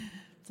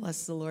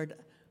Bless the Lord.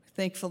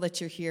 Thankful that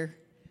you're here.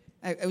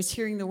 I was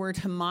hearing the word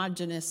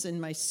homogeneous in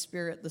my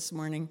spirit this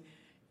morning.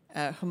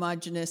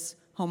 Homogeneous,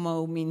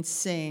 homo means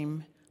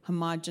same,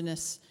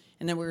 homogeneous.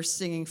 And then we were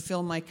singing,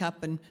 fill my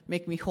cup and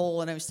make me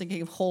whole. And I was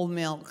thinking of whole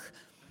milk.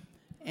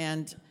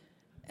 And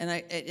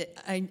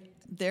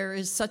there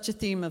is such a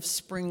theme of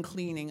spring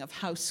cleaning, of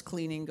house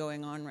cleaning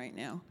going on right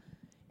now.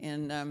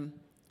 And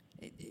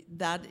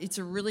that it's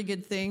a really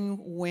good thing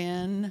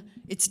when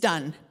it's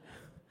done.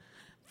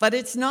 But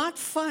it's not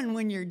fun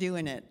when you're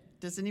doing it.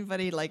 Does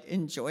anybody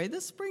enjoy the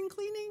spring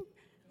cleaning?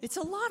 It's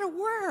a lot of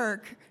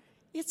work.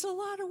 It's a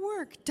lot of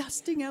work,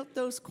 dusting out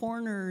those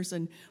corners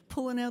and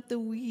pulling out the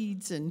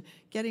weeds and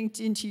getting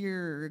into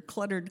your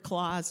cluttered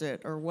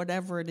closet or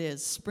whatever it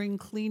is. Spring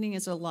cleaning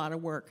is a lot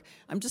of work.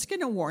 I'm just going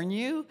to warn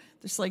you,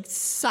 there's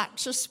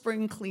such a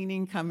spring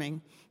cleaning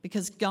coming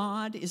because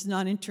God is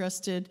not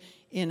interested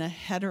in a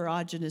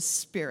heterogeneous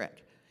spirit.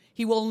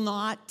 He will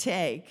not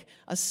take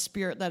a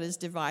spirit that is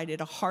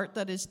divided, a heart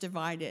that is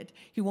divided.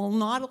 He will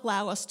not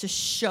allow us to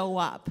show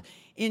up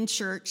in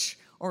church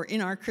or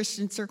in our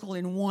Christian circle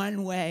in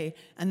one way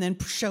and then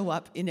show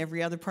up in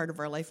every other part of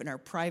our life, in our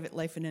private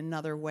life in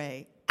another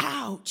way.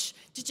 Ouch!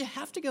 Did you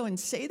have to go and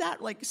say that?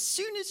 As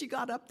soon as you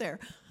got up there.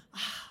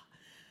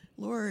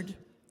 Lord,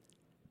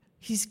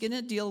 he's going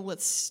to deal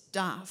with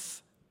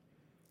stuff.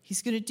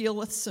 He's going to deal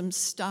with some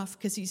stuff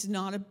because he's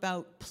not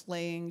about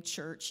playing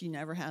church. He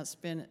never has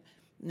been.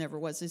 Never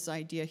was his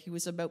idea. He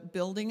was about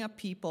building a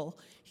people.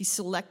 He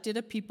selected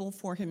a people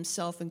for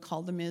himself and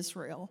called them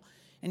Israel.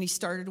 And he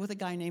started with a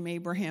guy named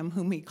Abraham,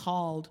 whom he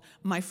called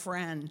my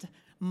friend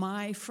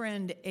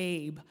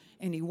Abe.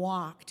 And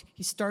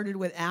he started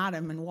with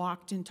Adam and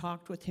walked and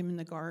talked with him in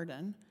the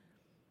garden.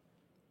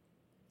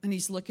 And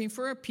he's looking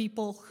for a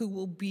people who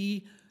will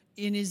be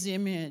in his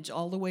image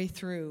all the way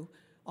through.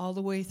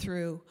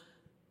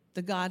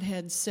 The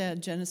Godhead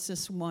said,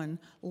 Genesis 1,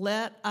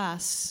 let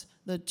us,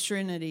 the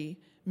Trinity,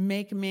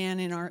 make man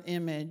in our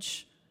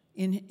image,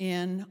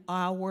 in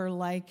our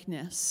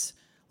likeness.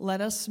 Let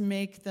us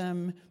make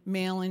them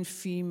male and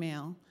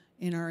female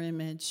in our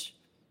image.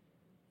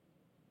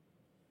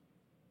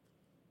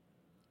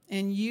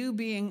 And you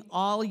being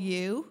all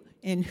you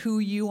in who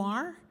you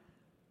are,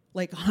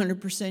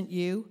 100%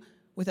 you,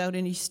 without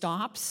any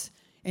stops,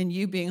 and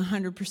you being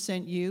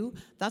 100% you,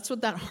 that's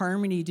what that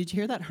harmony, did you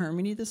hear that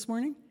harmony this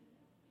morning?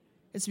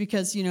 It's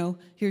because,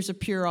 here's a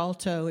pure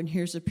alto, and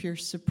here's a pure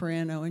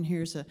soprano, and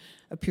here's a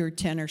pure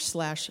tenor /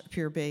 a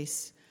pure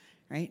bass,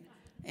 right?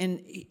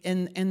 And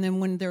then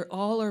when they're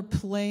all are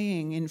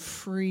playing in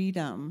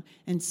freedom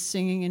and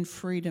singing in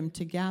freedom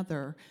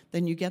together,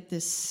 then you get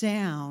this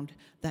sound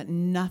that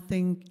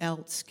nothing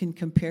else can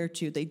compare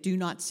to. They do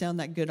not sound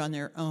that good on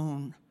their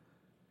own.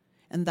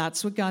 And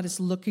that's what God is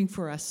looking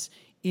for us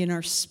in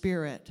our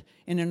spirit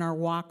and in our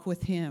walk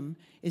with him,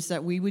 is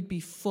that we would be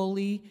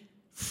fully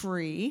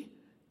free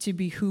to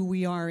be who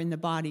we are in the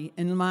body.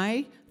 And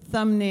my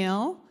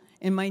thumbnail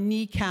and my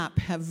kneecap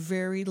have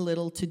very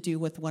little to do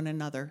with one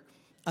another,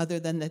 other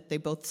than that they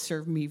both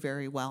serve me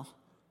very well.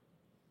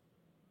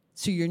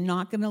 So you're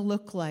not going to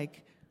look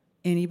like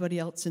anybody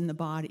else in the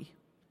body.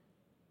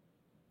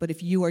 But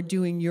if you are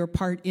doing your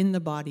part in the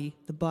body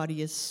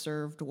is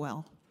served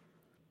well.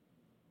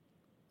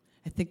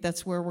 I think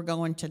that's where we're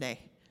going today.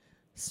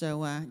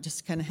 So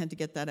just kind of had to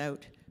get that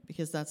out,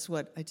 because that's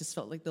what I just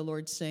felt like the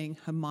Lord saying,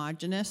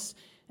 homogeneous.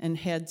 And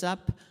heads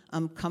up,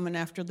 I'm coming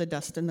after the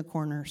dust in the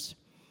corners.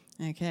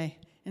 Okay.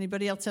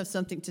 Anybody else have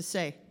something to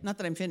say? Not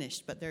that I'm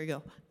finished, but there you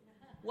go.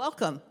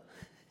 Welcome.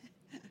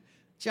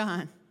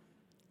 John.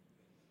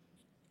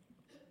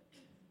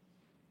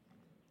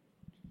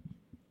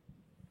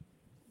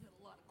 Got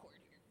a lot of cord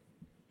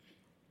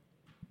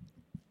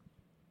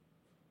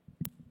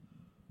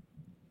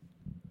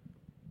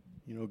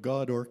here.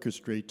 God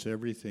orchestrates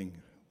everything.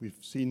 We've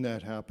seen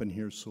that happen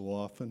here so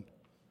often.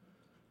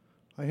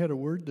 I had a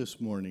word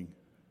this morning.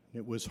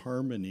 It was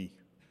harmony.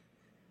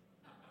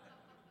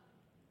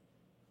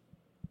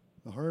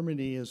 The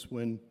harmony is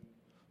when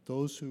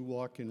those who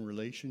walk in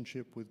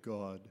relationship with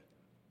God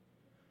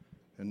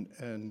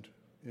and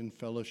in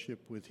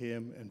fellowship with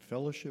him and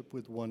fellowship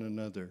with one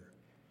another,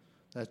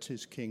 that's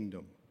his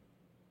kingdom.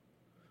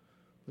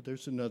 But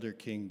there's another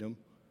kingdom,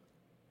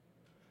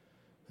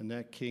 and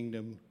that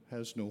kingdom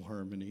has no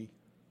harmony.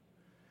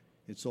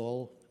 It's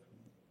all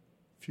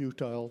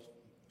futile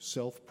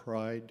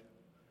self-pride,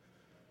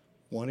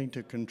 wanting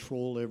to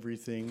control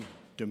everything,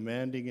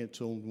 demanding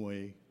its own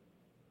way.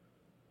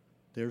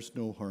 There's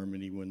no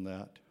harmony in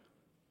that.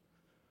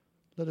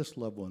 Let us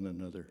love one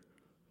another.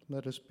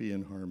 Let us be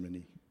in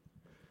harmony.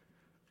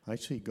 I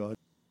see God.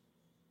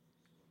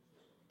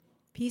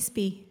 Peace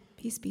be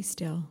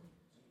still.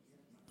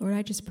 Lord,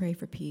 I just pray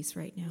for peace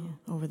right now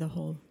over the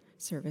whole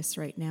service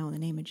right now in the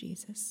name of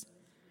Jesus.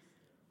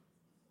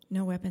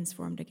 No weapons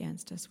formed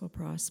against us will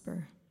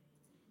prosper.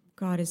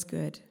 God is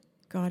good.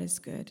 God is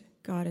good.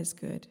 God is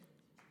good.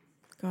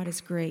 God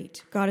is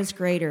great. God is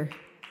greater.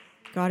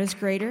 God is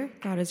greater.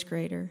 God is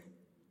greater.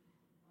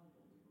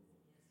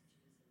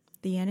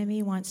 The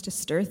enemy wants to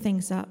stir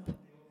things up.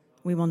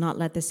 We will not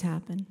let this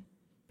happen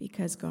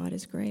because God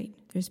is great.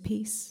 There's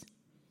peace.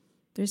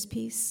 There's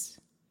peace.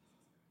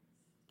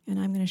 And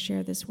I'm going to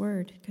share this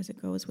word because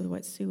it goes with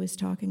what Sue is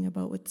talking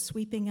about with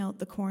sweeping out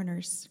the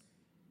corners.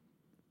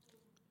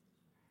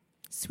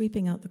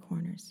 Sweeping out the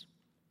corners.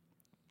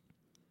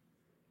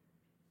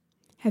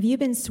 Have you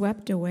been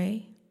swept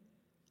away?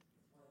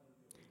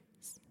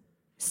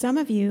 Some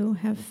of you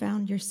have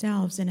found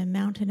yourselves in a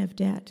mountain of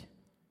debt.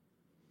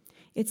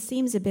 It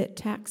seems a bit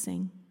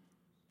taxing.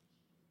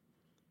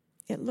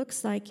 It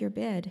looks like your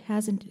bed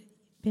hasn't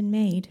been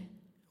made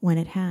when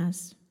it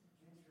has.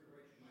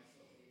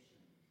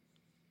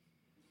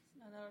 That's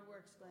not how it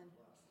works, Glenn.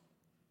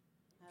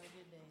 Have a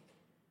good day.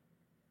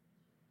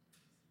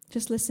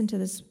 Just listen to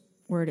this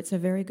word. It's a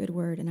very good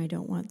word, and I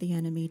don't want the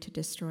enemy to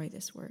destroy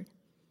this word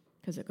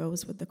because it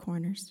goes with the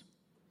corners.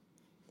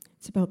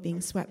 It's about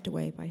being swept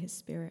away by his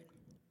Spirit.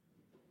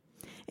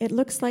 It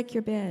looks like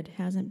your bed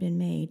hasn't been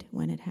made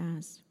when it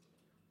has.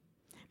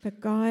 But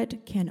God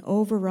can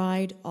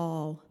override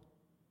all.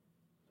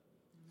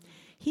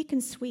 He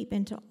can sweep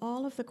into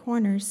all of the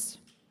corners.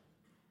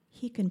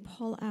 He can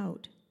pull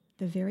out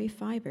the very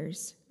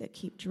fibers that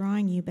keep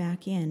drawing you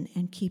back in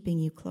and keeping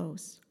you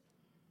close.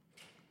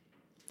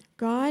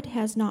 God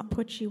has not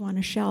put you on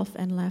a shelf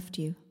and left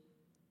you.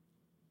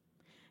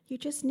 You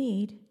just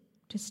need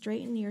to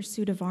straighten your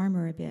suit of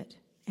armor a bit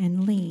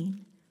and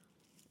lean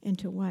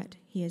into what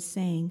he is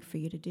saying for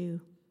you to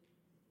do.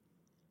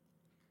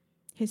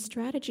 His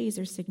strategies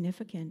are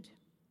significant.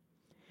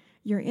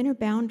 Your inner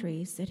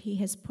boundaries that he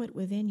has put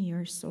within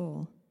your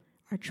soul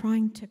are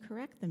trying to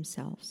correct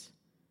themselves.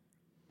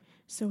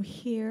 So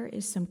here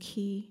is some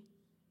key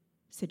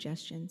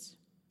suggestions.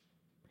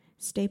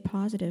 Stay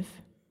positive.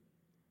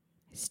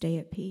 Stay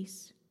at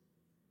peace.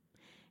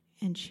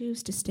 And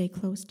choose to stay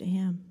close to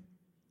him.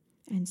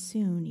 And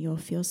soon you'll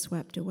feel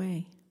swept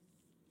away.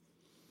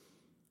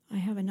 I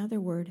have another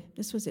word.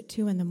 This was at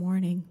 2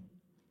 a.m,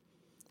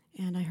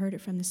 and I heard it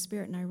from the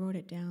Spirit, and I wrote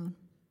it down.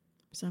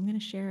 So I'm going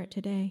to share it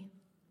today.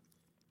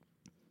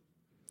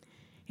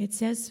 It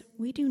says,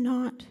 we do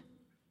not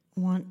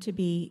want to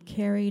be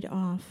carried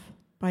off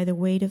by the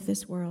weight of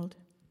this world,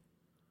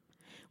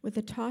 with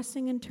the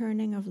tossing and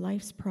turning of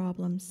life's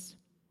problems,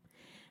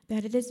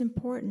 that it is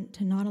important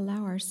to not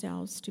allow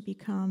ourselves to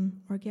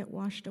become or get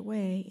washed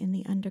away in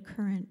the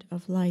undercurrent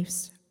of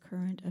life's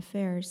current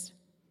affairs.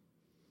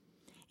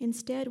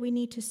 Instead, we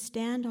need to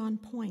stand on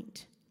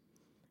point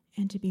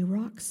and to be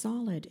rock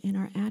solid in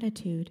our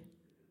attitude,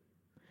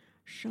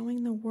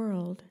 showing the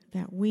world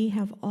that we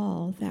have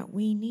all that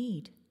we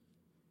need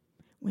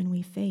when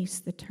we face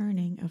the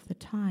turning of the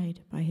tide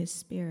by his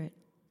Spirit.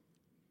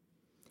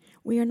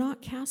 We are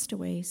not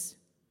castaways.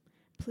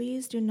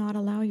 Please do not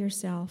allow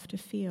yourself to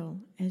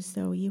feel as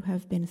though you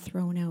have been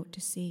thrown out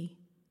to sea.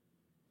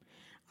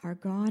 Our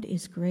God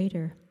is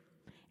greater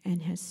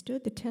and has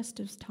stood the test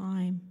of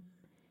time,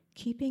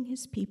 keeping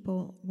his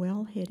people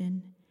well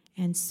hidden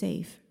and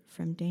safe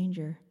from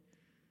danger.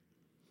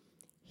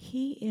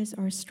 He is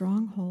our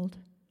stronghold,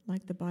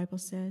 like the Bible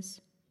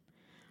says,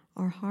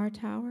 our high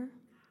tower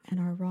and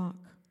our rock.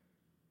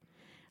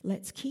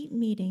 Let's keep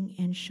meeting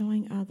and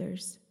showing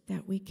others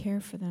that we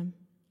care for them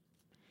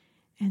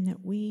and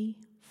that we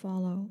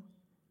follow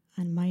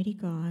a mighty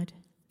God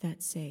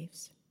that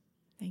saves.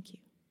 Thank you.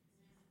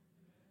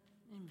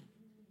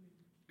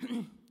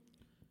 Amen.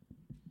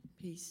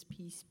 Peace,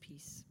 peace,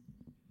 peace.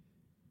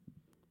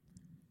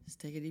 Just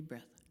take a deep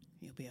breath.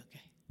 You'll be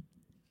okay.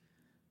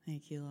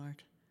 Thank you,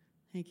 Lord.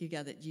 Thank you,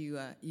 God, that you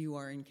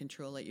are in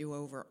control, that you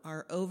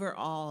are over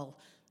all,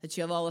 that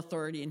you have all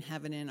authority in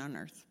heaven and on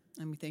earth.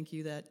 And we thank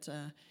you that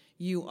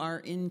you are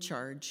in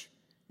charge.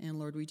 And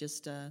Lord, we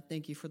just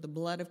thank you for the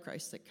blood of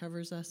Christ that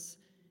covers us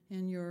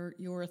and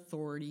your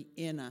authority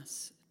in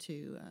us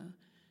to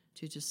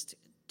just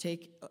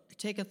take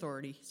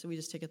authority. So we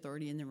just take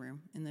authority in the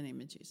room in the name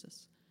of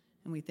Jesus.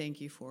 And we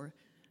thank you for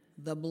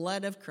the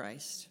blood of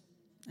Christ.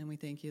 And we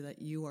thank you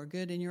that you are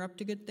good and you're up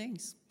to good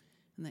things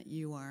and that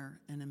you are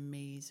an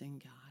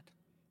amazing God.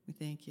 We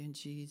thank you in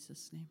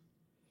Jesus' name.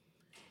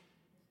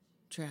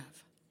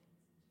 Trav.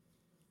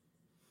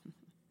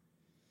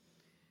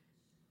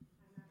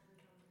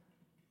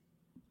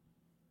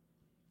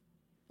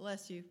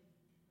 Bless you.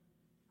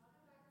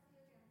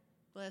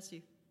 Bless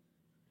you.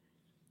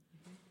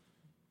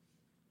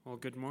 Well,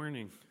 good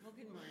morning. Well,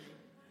 good morning.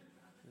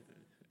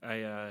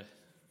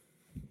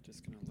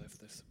 Just gonna lift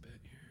this a bit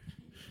here.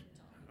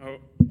 Oh,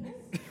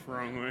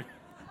 wrong way.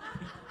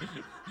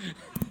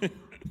 Comic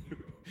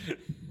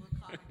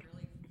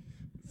relief.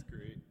 That's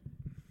great.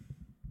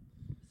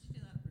 Did you do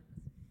that on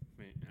purpose?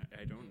 Wait,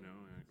 I don't know.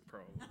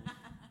 Probably.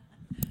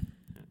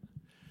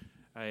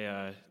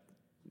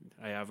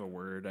 I have a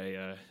word.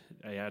 I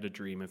had a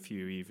dream a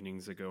few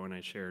evenings ago, and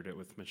I shared it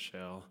with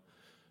Michelle.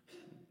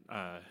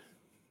 The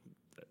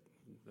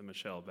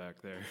Michelle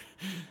back there,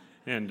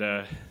 and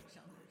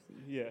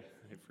yeah,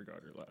 I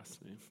forgot her last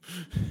name.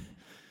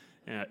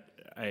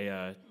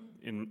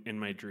 In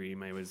my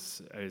dream, I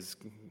was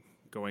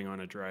going on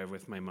a drive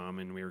with my mom,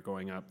 and we were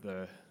going up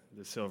the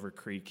Silver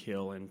Creek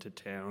Hill into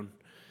town,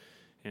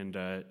 and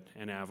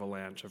an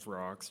avalanche of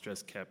rocks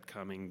just kept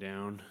coming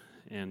down.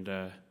 And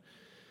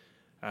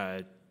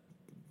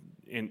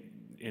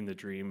in the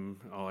dream,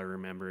 all I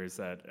remember is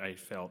that I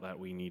felt that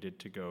we needed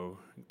to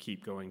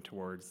keep going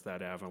towards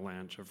that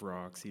avalanche of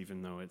rocks,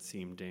 even though it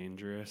seemed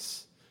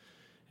dangerous.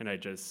 And I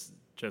just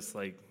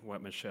like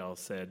what Michelle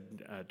said,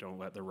 don't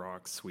let the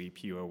rocks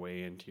sweep you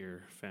away into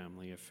your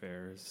family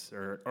affairs,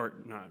 or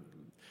not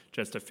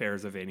just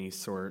affairs of any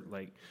sort.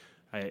 Like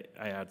I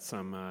had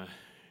some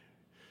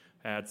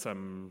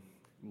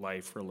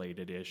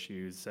life-related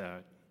issues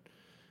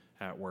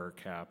at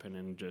work happen,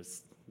 and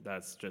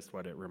that's just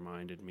what it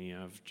reminded me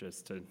of,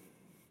 just to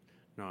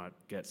not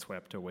get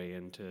swept away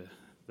into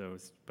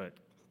those, but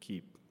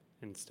keep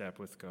in step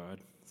with God.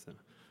 So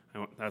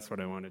that's what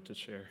I wanted to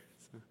share.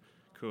 So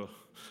cool.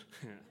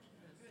 Yeah.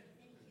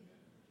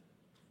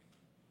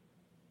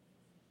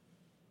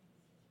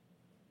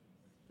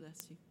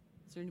 Bless you.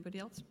 Is there anybody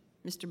else?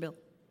 Mr. Bill.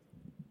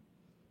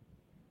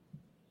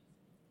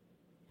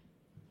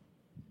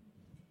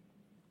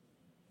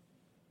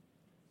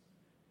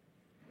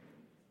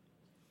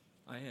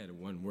 I had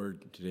one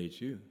word today,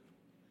 too.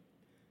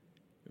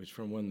 It was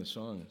from one of the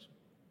songs,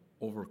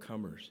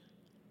 overcomers. Nice.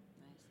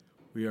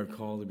 We are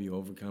called to be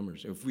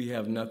overcomers. If we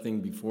have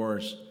nothing before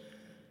us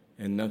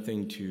and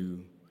nothing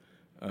to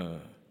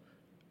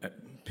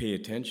pay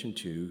attention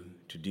to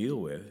deal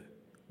with,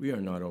 we are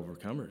not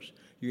overcomers.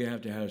 You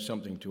have to have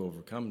something to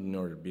overcome in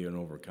order to be an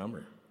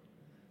overcomer,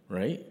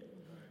 right?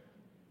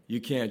 You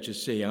can't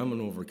just say, I'm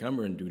an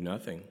overcomer and do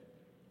nothing.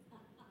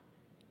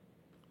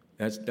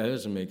 That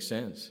doesn't make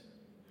sense.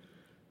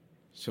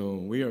 So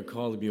we are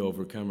called to be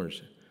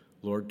overcomers.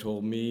 Lord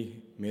told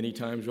me many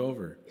times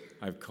over,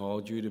 I've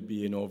called you to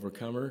be an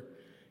overcomer.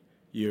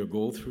 You'll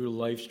go through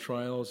life's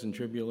trials and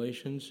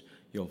tribulations.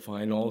 You'll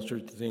find all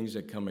sorts of things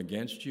that come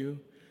against you.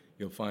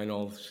 You'll find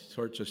all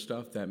sorts of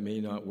stuff that may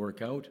not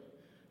work out.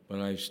 But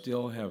I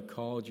still have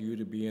called you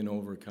to be an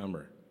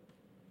overcomer.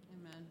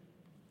 Amen.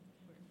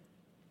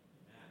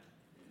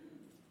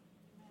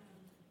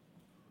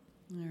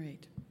 All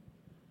right.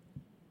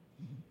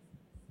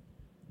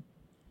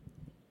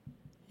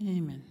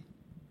 Amen.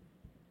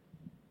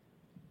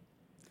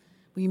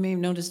 Well, you may have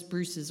noticed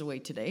Bruce is away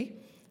today,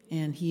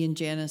 and he and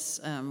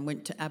Janice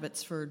went to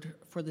Abbotsford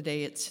for the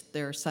day. It's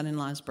their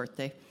son-in-law's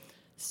birthday.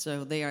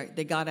 So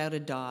they got out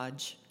of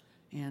Dodge,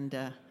 and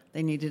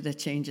they needed a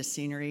change of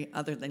scenery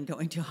other than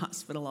going to a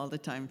hospital all the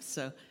time.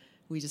 So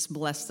we just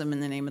bless them in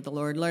the name of the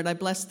Lord. Lord, I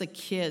bless the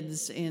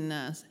kids in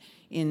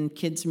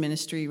kids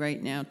ministry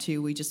right now,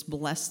 too. We just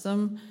bless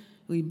them.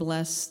 We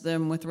bless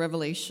them with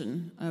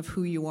revelation of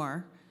who you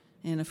are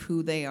and of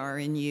who they are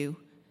in you.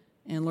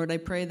 And Lord, I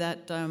pray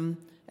that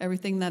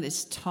everything that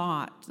is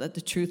taught, that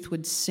the truth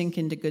would sink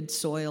into good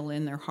soil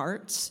in their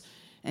hearts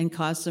and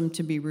cause them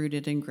to be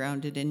rooted and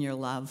grounded in your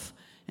love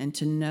and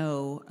to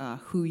know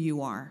who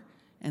you are,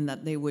 and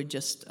that they would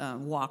just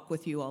walk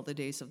with you all the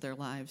days of their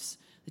lives,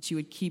 that you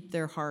would keep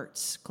their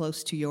hearts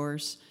close to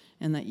yours,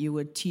 and that you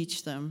would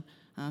teach them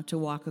to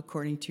walk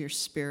according to your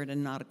spirit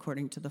and not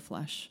according to the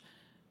flesh.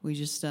 We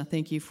just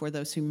thank you for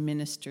those who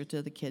minister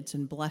to the kids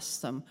and bless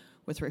them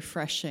with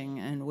refreshing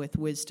and with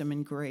wisdom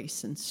and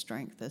grace and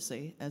strength as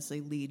they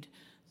lead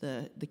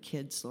the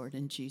kids, Lord,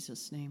 in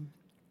Jesus' name.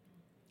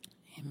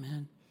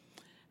 Amen.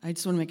 I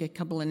just want to make a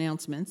couple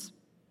announcements.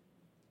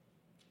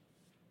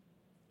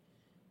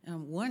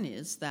 One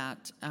is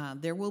that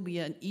there will be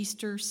an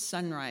Easter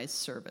sunrise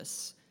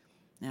service.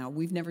 Now,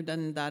 we've never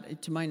done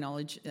that, to my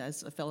knowledge,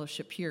 as a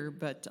fellowship here,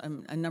 but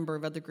a number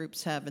of other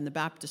groups have, and the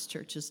Baptist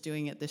Church is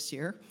doing it this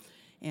year.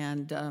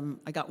 And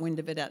I got wind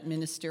of it at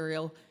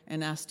Ministerial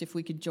and asked if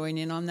we could join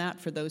in on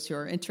that for those who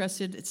are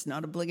interested. It's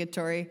not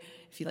obligatory.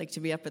 If you'd like to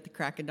be up at the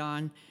crack of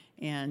dawn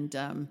and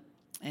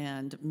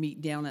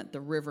meet down at the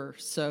river.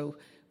 So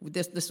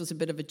this was a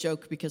bit of a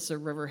joke because the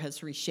river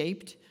has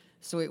reshaped.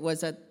 So it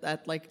was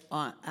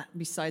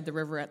beside the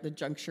river at the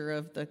juncture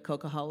of the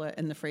Coquihalla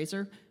and the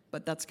Fraser.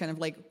 But that's kind of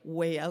like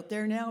way out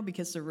there now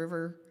because the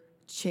river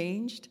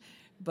changed.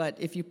 But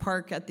if you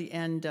park at the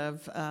end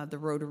of the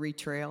Rotary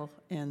Trail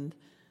and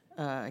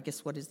I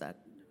guess, what is that?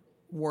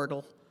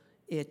 Wardle.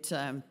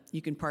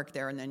 You can park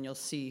there, and then you'll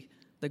see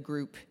the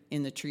group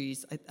in the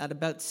trees at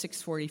about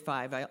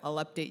 6:45. I'll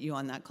update you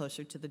on that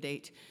closer to the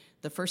date.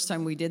 The first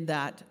time we did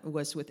that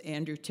was with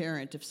Andrew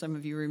Tarrant, if some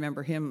of you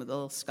remember him, the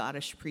little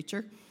Scottish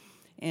preacher.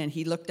 And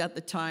he looked at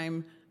the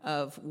time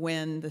of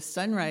when the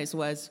sunrise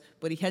was,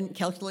 but he hadn't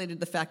calculated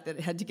the fact that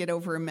it had to get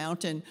over a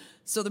mountain.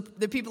 So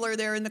the people are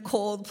there in the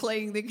cold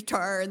playing the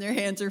guitar, and their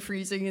hands are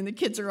freezing, and the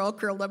kids are all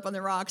curled up on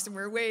the rocks, and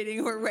we're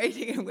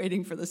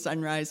waiting for the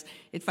sunrise.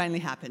 It finally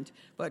happened.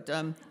 But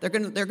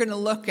they're gonna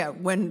look at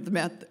when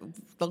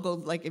they'll go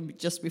like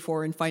just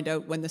before and find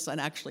out when the sun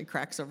actually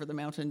cracks over the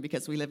mountain,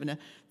 because we live in a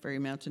very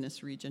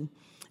mountainous region.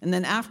 And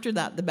then after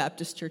that, the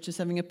Baptist Church is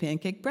having a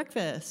pancake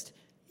breakfast.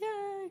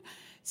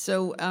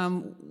 So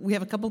we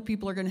have a couple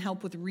people who are going to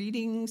help with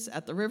readings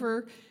at the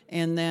river,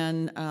 and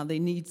then they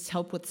need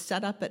help with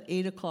setup at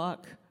 8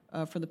 o'clock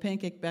for the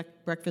pancake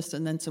breakfast,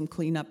 and then some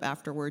cleanup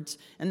afterwards.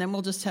 And then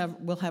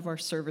we'll have our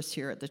service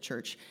here at the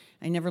church.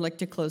 I never like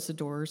to close the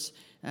doors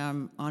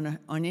on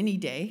any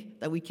day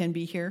that we can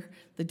be here.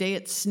 The day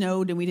it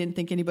snowed and we didn't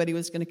think anybody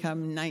was going to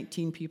come,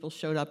 19 people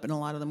showed up, and a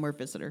lot of them were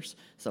visitors.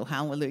 So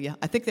hallelujah.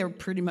 I think they were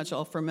pretty much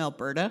all from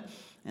Alberta,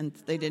 and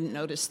they didn't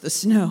notice the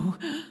snow.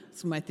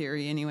 That's my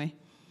theory anyway.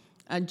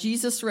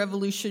 Jesus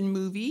Revolution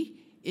movie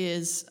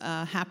is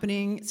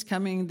happening. It's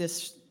coming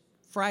this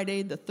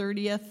Friday, the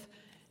 30th.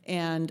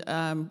 And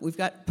we've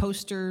got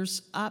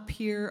posters up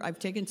here. I've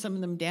taken some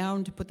of them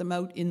down to put them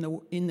out in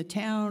the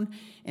town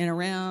and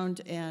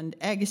around. And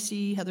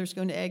Agassiz, Heather's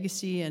going to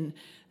Agassiz, and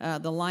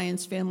the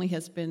Lyons family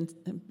has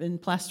been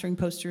plastering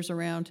posters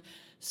around.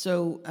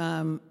 So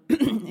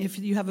if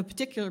you have a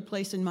particular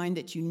place in mind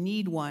that you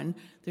need one,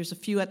 there's a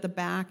few at the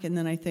back, and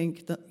then I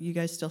think you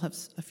guys still have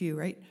a few,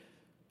 right?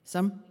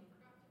 Some?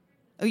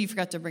 Oh, you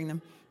forgot to bring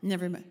them.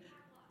 Never mind.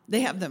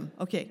 They have them.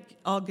 Okay,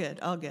 all good,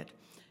 all good.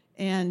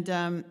 And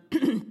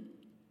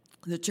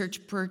the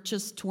church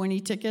purchased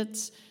 20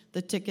 tickets.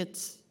 The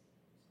tickets,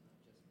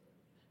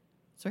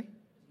 sorry?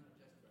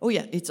 Oh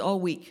yeah, it's all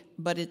week,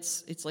 but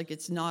it's like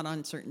it's not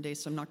on certain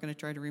days, so I'm not going to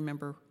try to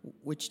remember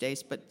which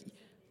days, but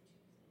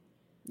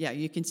yeah,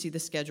 you can see the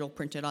schedule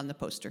printed on the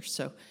poster.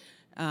 So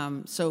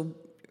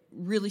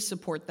really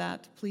support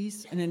that,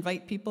 please, and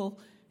invite people,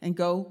 and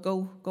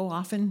go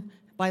often.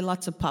 Buy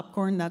lots of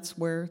popcorn. That's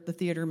where the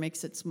theater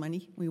makes its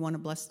money. We want to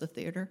bless the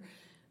theater.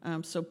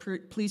 So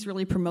please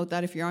really promote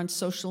that. If you're on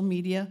social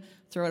media,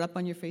 throw it up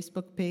on your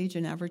Facebook page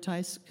and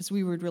advertise, because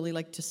we would really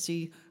like to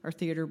see our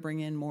theater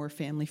bring in more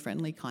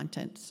family-friendly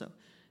content. So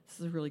this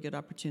is a really good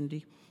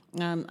opportunity.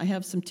 I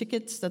have some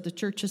tickets that the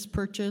church has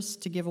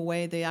purchased to give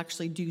away. They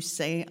actually do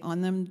say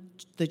on them,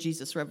 the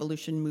Jesus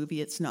Revolution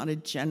movie. It's not a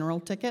general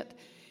ticket.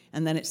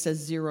 And then it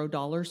says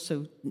 $0,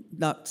 so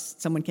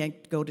someone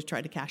can't go to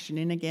try to cash it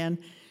in again.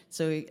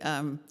 So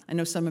I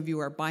know some of you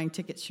are buying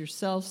tickets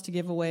yourselves to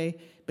give away,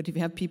 but if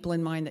you have people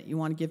in mind that you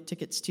want to give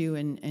tickets to,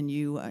 and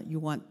you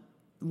want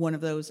one of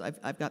those,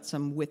 I've got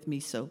some with me,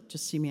 so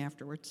just see me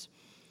afterwards.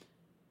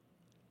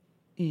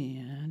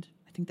 And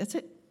I think that's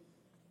it.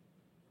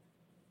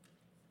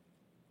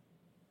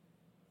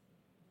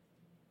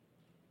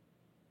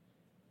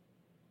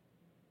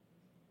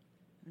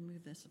 I'm going to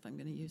move this if I'm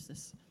going to use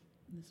this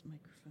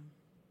microphone.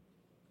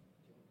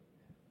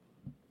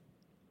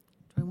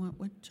 Do I want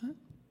what, John?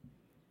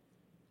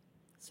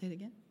 Say it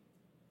again.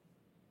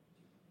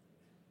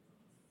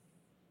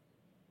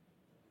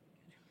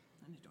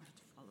 I don't have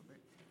to follow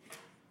it.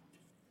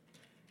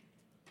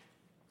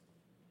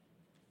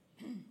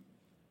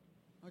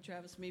 Oh,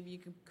 Travis, maybe you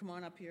can come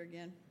on up here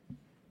again.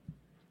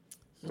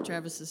 So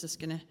Travis is just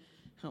going to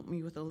help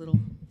me with a little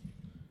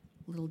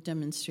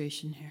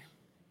demonstration here.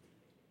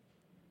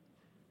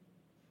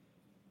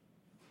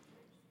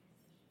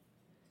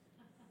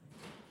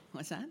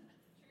 What's that?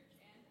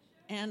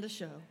 And a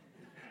show.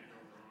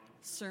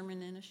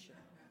 Sermon and a show.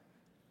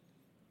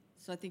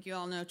 So I think you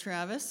all know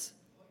Travis.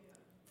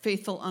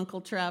 Faithful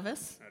Uncle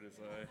Travis. That is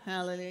I.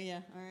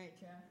 Hallelujah. All right,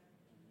 Travis.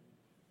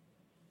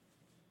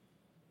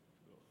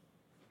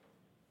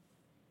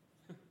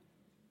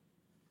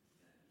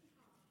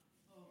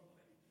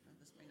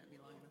 This may not be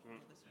long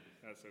enough. This one.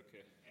 That's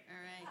okay.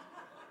 All right.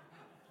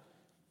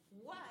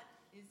 What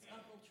is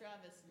Uncle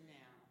Travis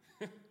now?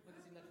 What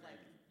does he look like?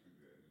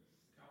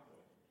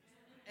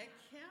 A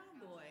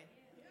cowboy.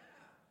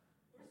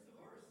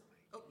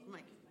 Oh,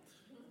 Mike.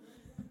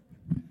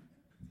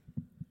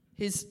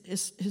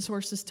 His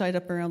horse is tied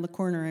up around the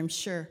corner, I'm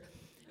sure.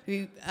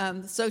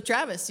 So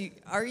Travis, you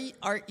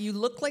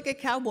look like a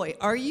cowboy.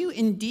 Are you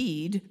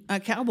indeed a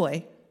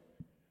cowboy?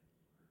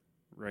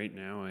 Right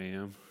now I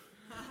am.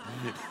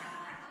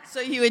 So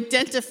you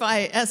identify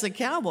as a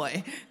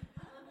cowboy.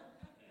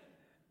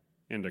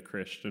 And a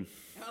Christian.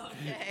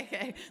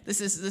 Okay.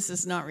 This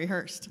is not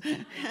rehearsed.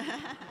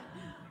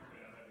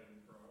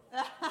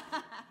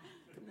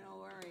 No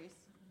worries.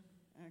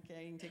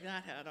 Okay, you can take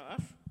that hat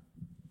off.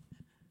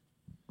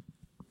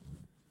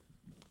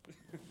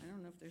 I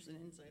don't know if there's an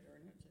inside or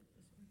an outside.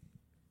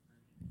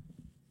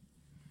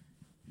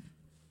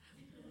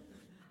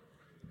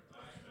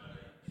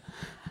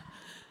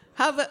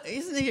 How about,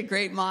 isn't he a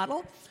great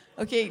model?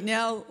 Okay,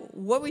 now,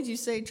 what would you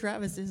say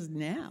Travis is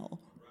now?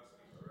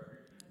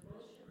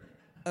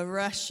 A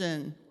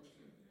Russian.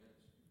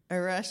 A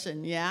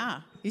Russian,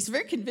 yeah. He's a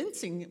very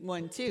convincing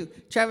one, too.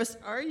 Travis,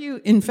 are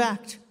you, in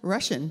fact,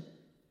 Russian?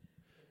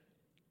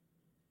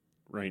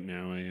 Right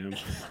now I am.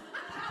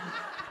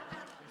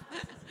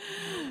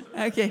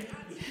 Okay.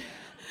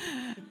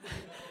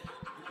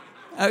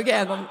 Okay,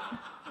 I'll go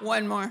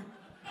one more.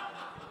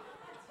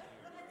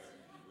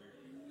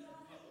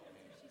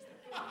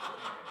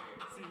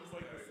 Seems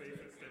like the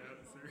safest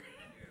answer.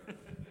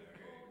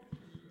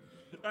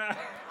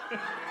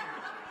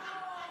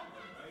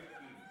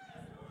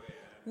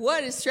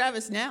 What is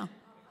Travis now?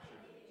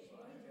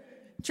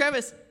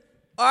 Travis,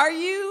 are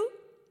you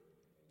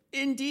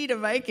indeed a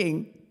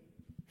Viking?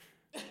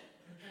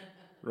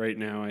 Right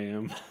now I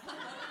am.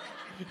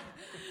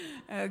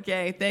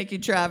 Okay, thank you,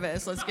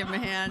 Travis. Let's give him a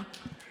hand.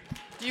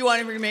 Do you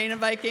want to remain a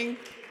Viking?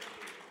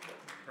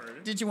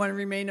 Pardon? Did you want to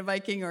remain a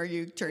Viking, or are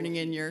you turning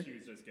in your... She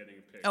was just was getting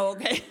a picture. Oh,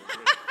 okay.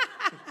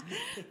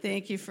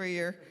 Thank you for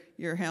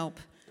your help.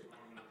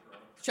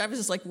 Travis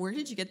is like, where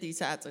did you get these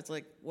hats? It's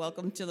like,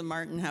 welcome to the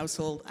Martin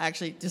household. I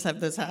actually just have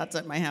those hats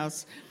at my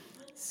house.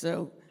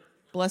 So,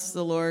 bless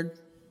the Lord.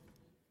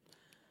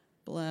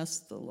 Bless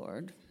the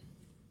Lord.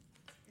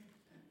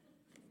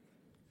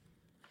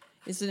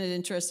 Isn't it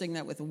interesting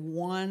that with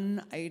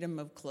one item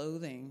of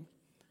clothing,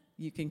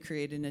 you can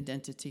create an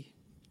identity?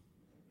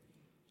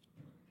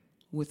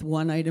 With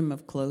one item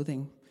of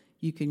clothing,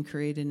 you can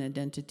create an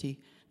identity.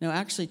 Now,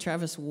 actually,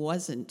 Travis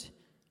wasn't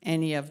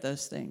any of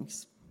those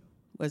things,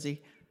 was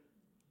he?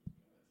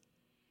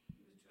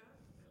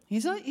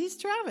 He's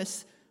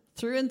Travis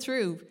through and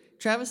through.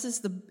 Travis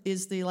is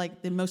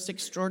the most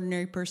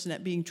extraordinary person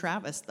at being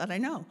Travis that I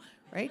know,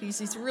 right?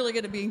 He's really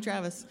good at being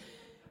Travis.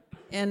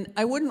 And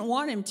I wouldn't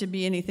want him to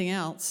be anything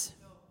else.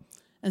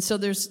 And so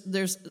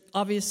there's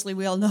obviously,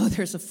 we all know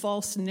there's a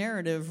false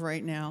narrative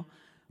right now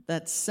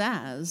that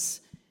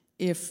says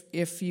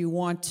if you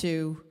want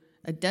to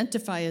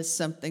identify as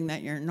something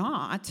that you're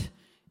not,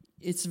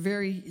 it's a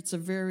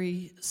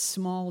very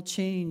small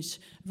change,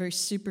 a very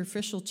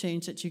superficial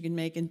change that you can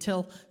make,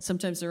 until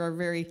sometimes there are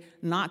very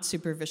not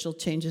superficial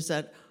changes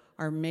that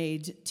are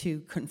made to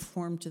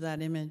conform to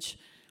that image.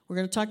 We're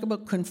going to talk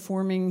about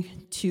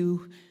conforming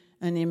to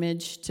an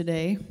image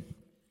today.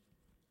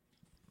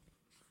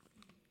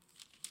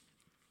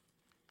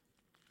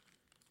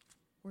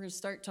 We're going to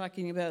start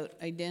talking about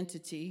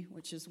identity,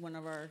 which is one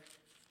of our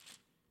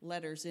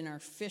letters in our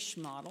fish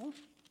model.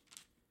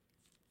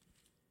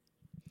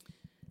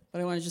 But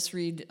I want to just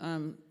read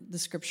the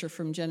scripture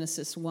from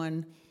Genesis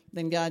 1.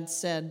 Then God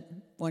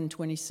said,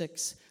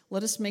 1:26,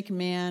 let us make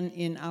man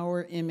in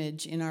our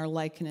image, in our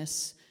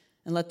likeness,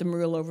 and let them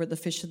rule over the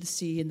fish of the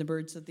sea and the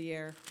birds of the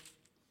air,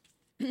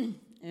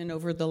 and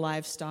over the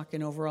livestock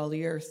and over all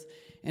the earth,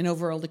 and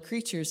over all the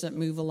creatures that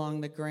move along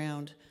the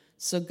ground.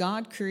 So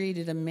God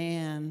created a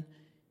man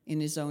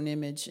in his own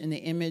image. In the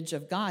image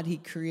of God, he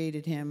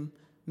created him,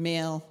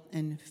 male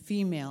and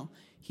female.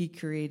 He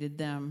created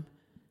them.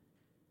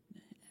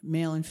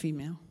 Male and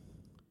female.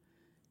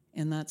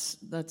 And that's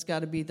got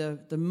to be the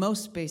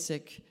most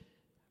basic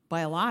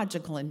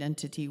biological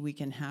identity we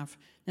can have.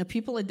 Now,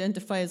 people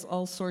identify as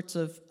all sorts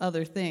of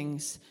other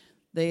things.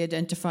 They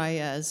identify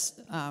as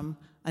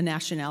a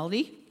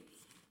nationality.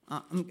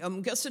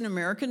 I'm guessing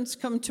Americans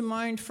come to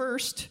mind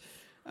first.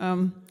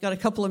 Got a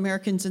couple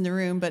Americans in the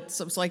room, but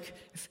so it's like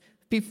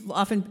people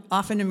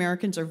often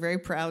Americans are very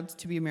proud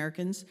to be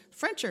Americans.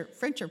 French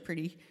are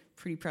pretty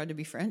proud to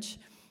be French.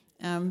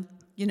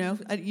 You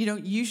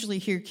don't usually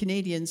hear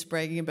Canadians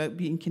bragging about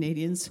being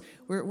Canadians.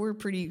 We're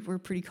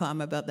pretty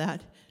calm about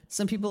that.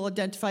 Some people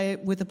identify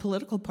it with a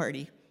political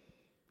party,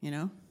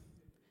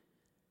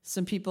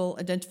 Some people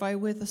identify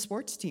with a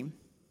sports team.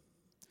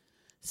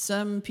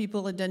 Some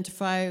people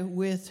identify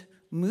with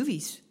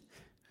movies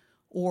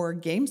or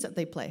games that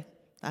they play.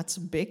 That's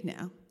big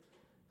now.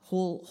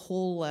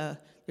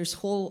 There's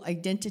whole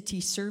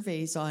identity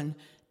surveys on,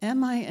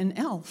 am I an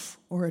elf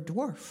or a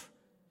dwarf?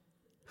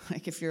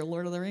 Like if you're a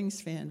Lord of the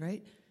Rings fan,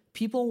 right?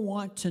 People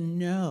want to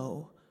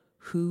know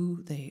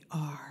who they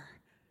are.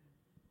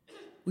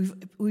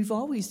 We've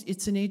always,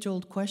 it's an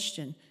age-old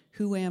question.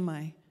 Who am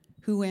I?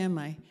 Who am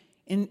I?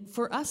 And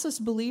for us as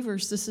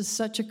believers, this is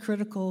such a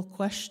critical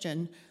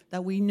question,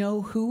 that we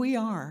know who we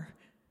are,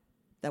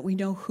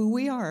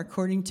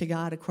 according to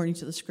God, according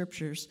to the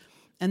scriptures,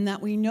 and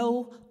that we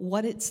know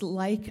what it's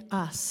like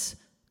us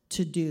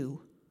to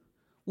do.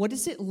 What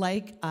is it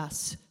like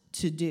us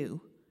to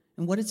do?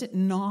 And what is it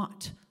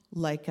not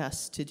like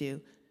us to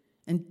do?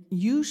 And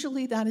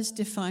usually that is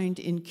defined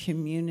in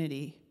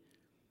community.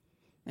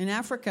 In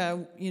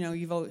Africa,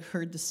 you've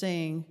heard the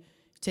saying,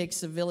 it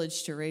takes a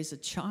village to raise a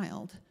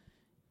child.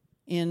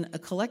 In a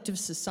collective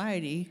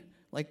society,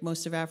 like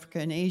most of Africa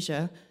and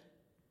Asia,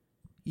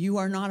 you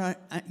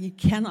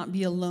cannot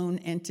be a lone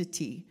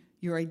entity.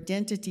 Your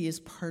identity is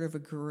part of a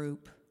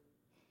group.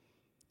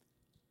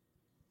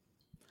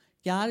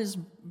 God is,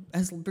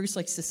 as Bruce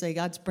likes to say,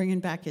 God's bringing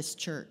back his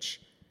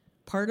church.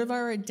 Part of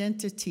our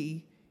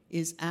identity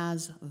is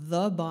as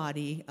the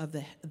body of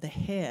the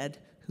head,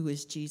 who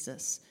is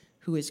Jesus,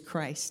 who is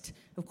Christ.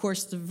 Of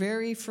course, the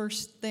very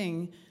first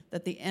thing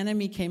that the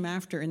enemy came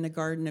after in the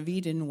Garden of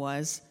Eden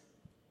was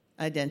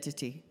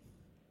identity.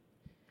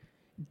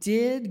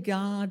 Did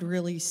God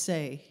really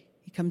say?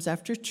 He comes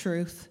after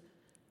truth.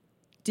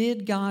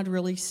 Did God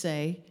really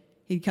say?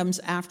 He comes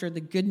after the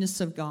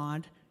goodness of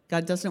God.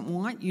 God doesn't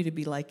want you to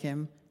be like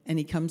him, and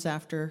he comes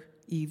after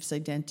Eve's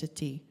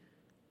identity.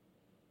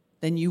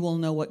 Then you will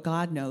know what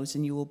God knows,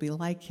 and you will be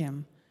like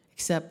him,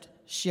 except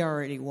she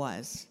already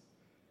was.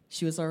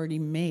 She was already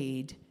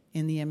made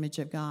in the image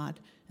of God.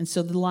 And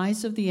so the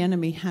lies of the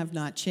enemy have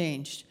not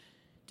changed.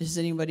 Does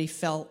anybody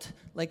felt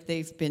like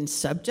they've been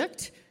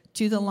subject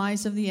to the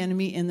lies of the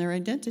enemy in their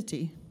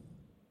identity?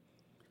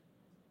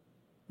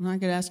 I'm not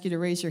going to ask you to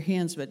raise your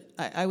hands, but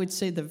I would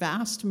say the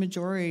vast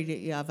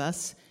majority of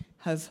us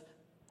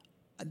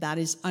that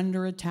is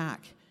under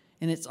attack.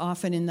 And it's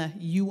often in the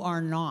you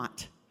are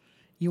not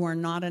You are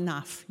not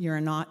enough. You are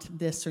not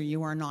this or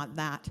you are not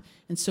that.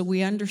 And so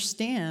we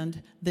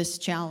understand this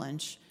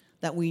challenge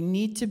that we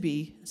need to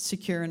be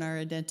secure in our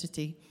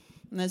identity.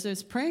 And as I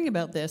was praying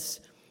about this,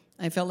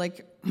 I felt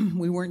like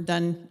we weren't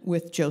done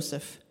with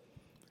Joseph.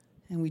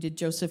 And we did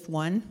Joseph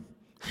 1.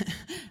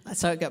 I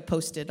saw it got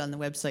posted on the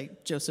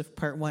website, Joseph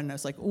Part 1. I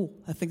was like, oh,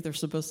 I think there's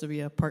supposed to be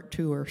a Part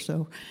 2 or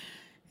so.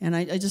 And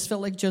I just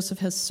felt like Joseph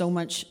has so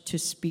much to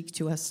speak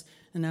to us.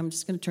 And I'm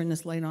just going to turn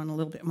this light on a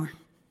little bit more.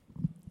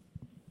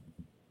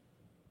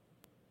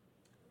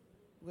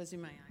 It was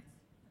in my eyes.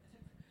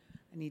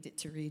 I need it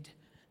to read.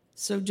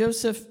 So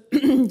Joseph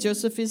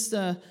is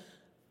the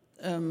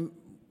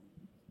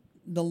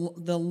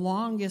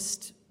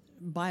longest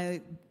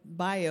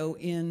bio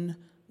in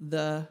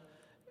the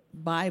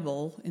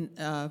Bible,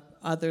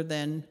 other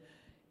than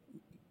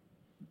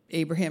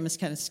Abraham is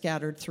kind of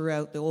scattered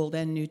throughout the Old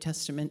and New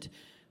Testament.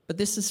 But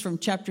this is from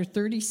chapter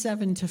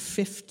 37 to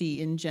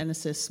 50 in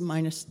Genesis,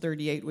 minus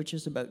 38, which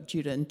is about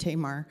Judah and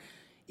Tamar.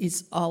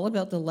 It's all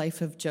about the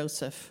life of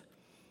Joseph.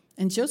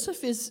 And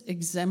Joseph is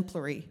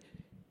exemplary,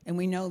 and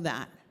we know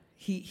that.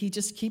 He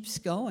just keeps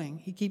going.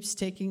 He keeps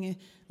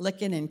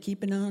licking and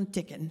keeping on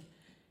ticking.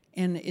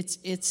 And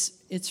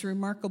it's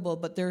remarkable,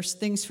 but there's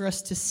things for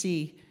us to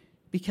see,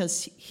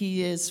 because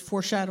he is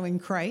foreshadowing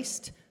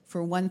Christ,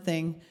 for one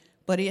thing,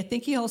 but I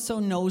think he also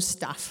knows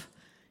stuff.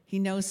 He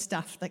knows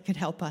stuff that could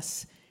help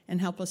us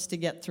and help us to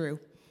get through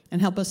and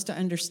help us to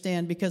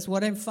understand, because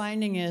what I'm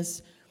finding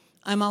is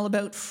I'm all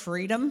about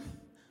freedom.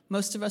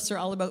 Most of us are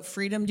all about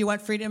freedom. Do you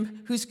want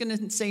freedom? Who's going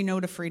to say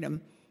no to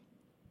freedom?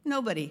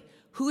 Nobody.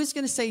 Who is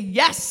going to say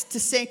yes to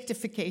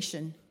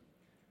sanctification?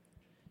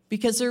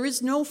 Because there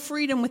is no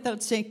freedom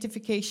without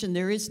sanctification.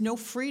 There is no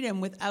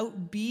freedom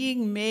without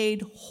being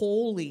made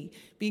holy,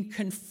 being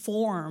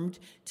conformed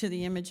to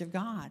the image of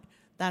God.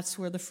 That's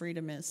where the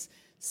freedom is.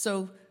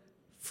 So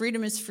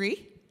freedom is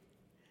free,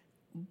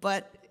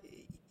 but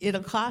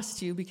it'll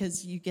cost you,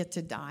 because you get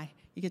to die.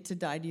 You get to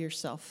die to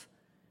yourself.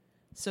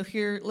 So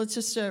here, let's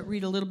just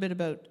read a little bit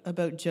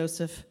about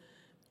Joseph.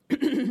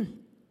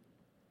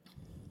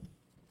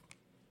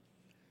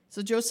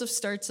 So Joseph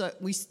starts,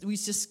 we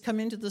just come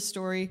into the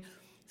story.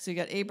 So you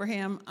got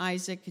Abraham,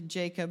 Isaac,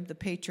 Jacob, the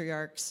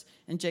patriarchs,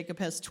 and Jacob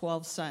has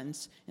 12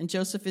 sons. And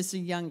Joseph is the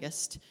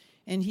youngest,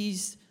 and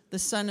he's the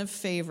son of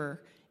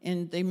favor.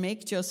 And they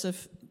make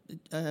Joseph,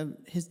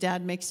 his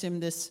dad makes him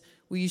this,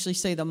 we usually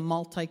say the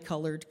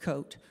multicolored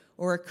coat,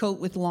 or a coat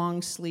with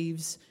long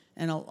sleeves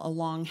and a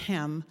long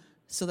hem,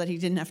 so that he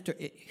didn't have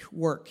to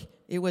work.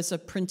 It was a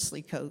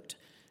princely coat.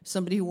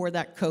 Somebody who wore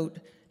that coat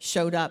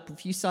showed up.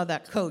 If you saw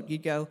that coat,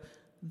 you'd go,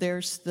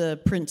 there's the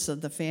prince of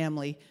the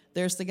family.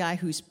 There's the guy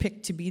who's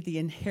picked to be the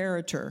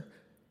inheritor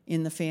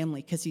in the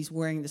family, because he's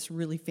wearing this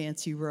really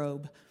fancy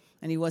robe,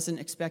 and he wasn't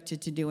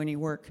expected to do any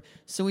work.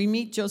 So we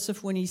meet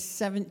Joseph when he's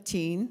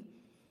 17,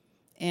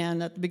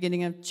 and at the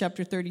beginning of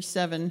chapter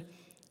 37,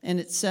 and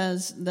it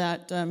says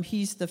that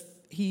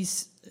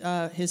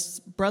his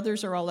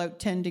brothers are all out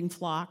tending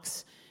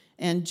flocks,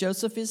 and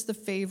Joseph is the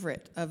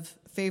favorite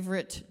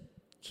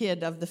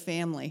kid of the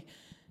family.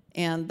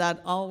 And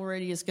that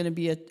already is going to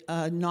be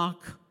a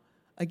knock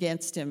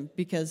against him,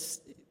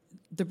 because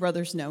the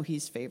brothers know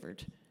he's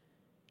favored.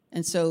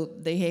 And so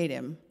they hate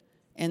him.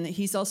 And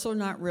he's also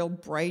not real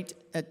bright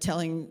at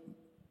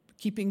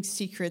keeping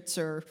secrets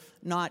or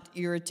not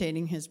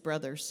irritating his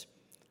brothers.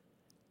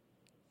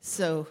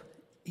 So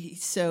you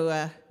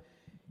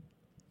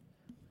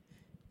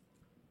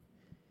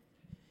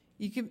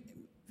can,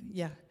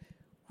 yeah.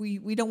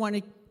 We don't want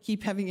to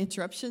keep having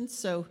interruptions,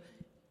 so.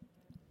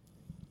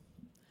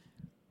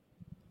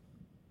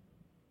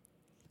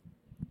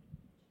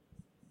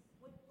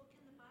 What book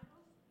in the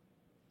Bible?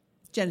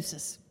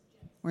 Genesis.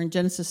 We're in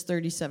Genesis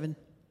 37.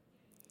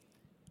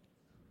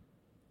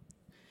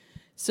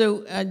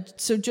 So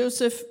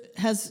Joseph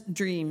has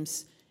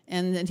dreams,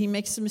 and then he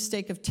makes the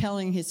mistake of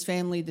telling his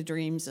family the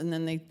dreams, and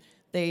then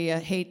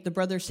the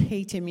brothers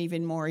hate him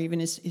even more. Even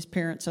his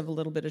parents have a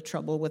little bit of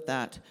trouble with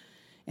that.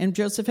 And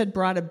Joseph had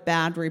brought a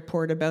bad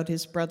report about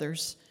his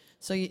brothers.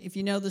 So if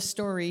you know the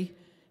story,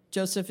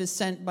 Joseph is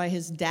sent by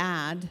his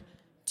dad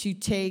to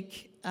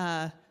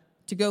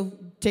go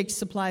take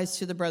supplies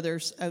to the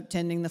brothers out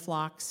tending the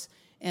flocks,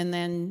 and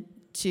then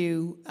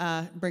to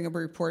bring a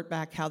report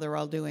back how they're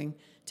all doing.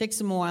 Takes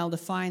him a while to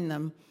find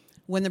them.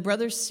 When the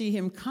brothers see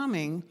him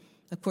coming,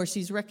 of course,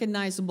 he's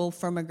recognizable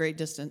from a great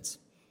distance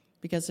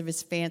because of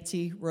his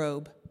fancy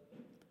robe.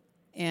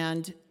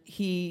 And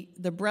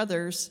the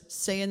brothers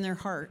say in their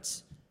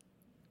hearts,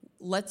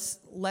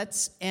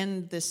 let's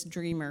end this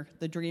dreamer,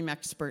 the dream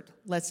expert.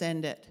 Let's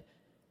end it.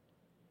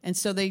 And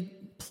so they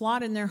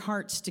plot in their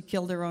hearts to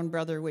kill their own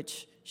brother,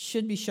 which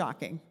should be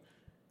shocking.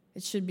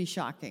 It should be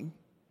shocking.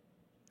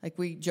 Like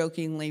we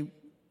jokingly,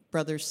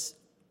 brothers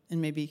and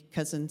maybe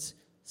cousins,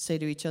 say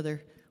to each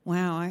other,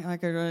 wow, I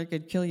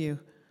could kill you.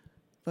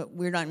 But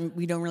we don't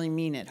really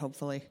mean it,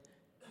 hopefully.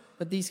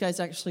 But these guys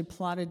actually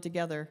plotted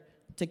together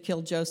to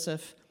kill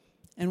Joseph.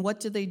 And what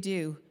do?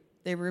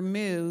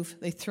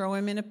 They throw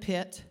him in a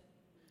pit,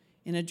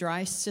 in a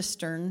dry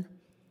cistern,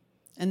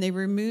 and they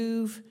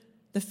remove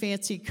the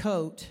fancy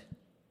coat.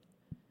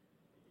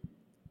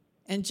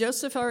 And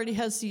Joseph already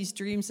has these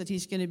dreams that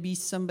he's going to be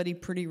somebody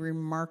pretty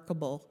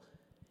remarkable.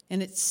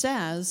 And it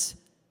says,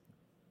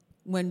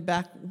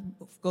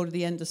 go to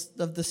the end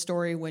of the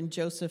story, when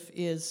Joseph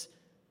is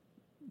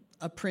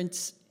a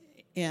prince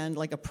and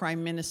like a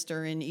prime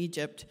minister in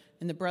Egypt,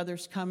 and the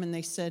brothers come and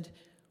they said,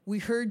 "We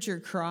heard your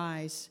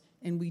cries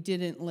and we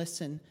didn't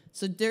listen."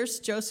 So there's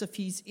Joseph.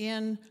 He's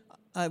in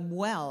a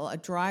well, a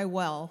dry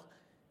well,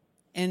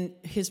 and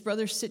his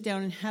brothers sit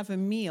down and have a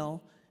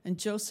meal, and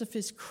Joseph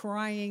is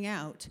crying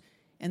out,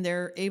 and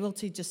they're able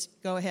to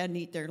just go ahead and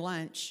eat their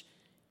lunch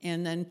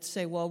and then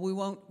say, "Well, we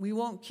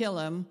won't kill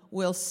him,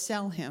 we'll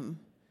sell him."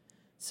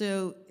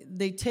 So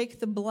they take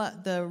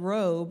the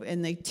robe,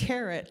 and they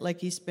tear it like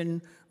he's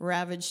been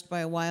ravaged by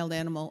a wild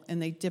animal,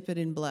 and they dip it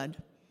in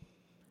blood.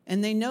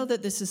 And they know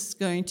that this is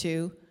going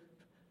to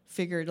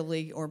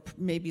figuratively or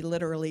maybe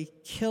literally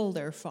kill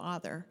their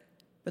father,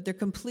 but they're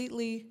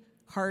completely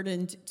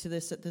hardened to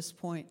this at this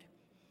point.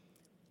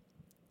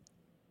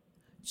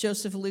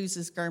 Joseph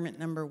loses garment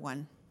number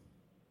 1.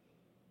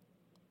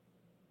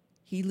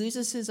 He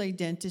loses his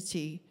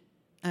identity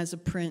as a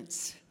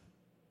prince.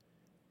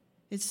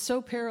 It's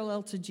so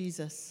parallel to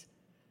Jesus.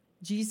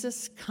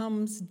 Jesus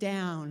comes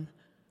down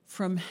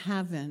from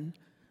heaven,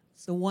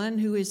 the one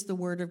who is the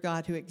Word of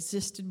God, who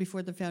existed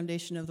before the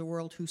foundation of the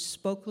world, who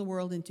spoke the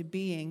world into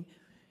being,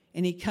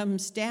 and he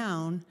comes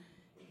down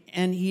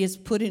and he is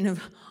put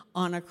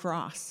on a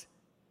cross.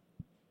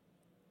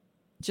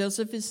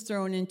 Joseph is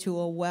thrown into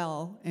a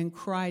well and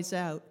cries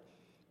out,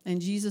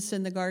 and Jesus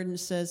in the garden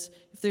says,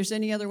 "If there's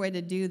any other way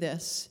to do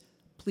this,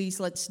 please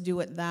let's do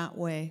it that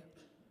way."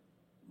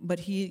 But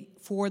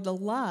for the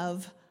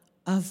love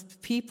of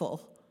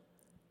people,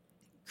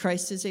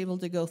 Christ is able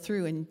to go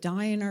through and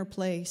die in our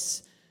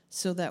place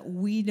so that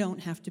we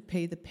don't have to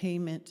pay the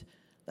payment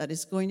that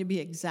is going to be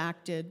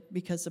exacted,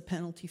 because the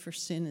penalty for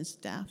sin is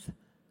death.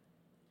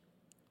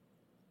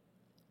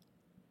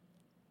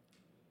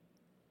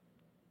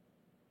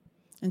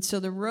 And so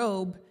the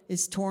robe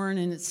is torn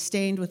and it's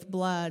stained with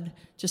blood,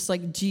 just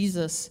like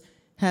Jesus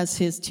has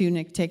his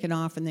tunic taken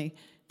off, and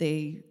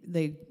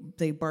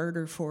they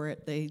barter for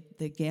it,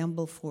 they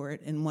gamble for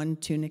it, and one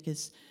tunic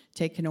is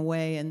taken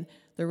away, and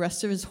the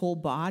rest of his whole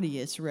body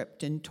is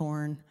ripped and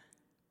torn.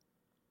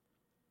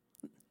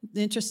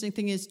 The interesting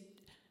thing is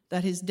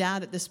that his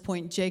dad at this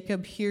point,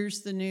 Jacob,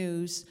 hears the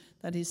news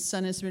that his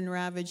son has been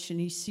ravaged, and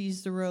he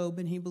sees the robe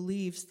and he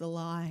believes the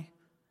lie.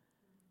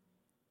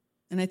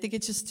 And I think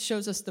it just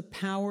shows us the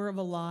power of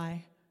a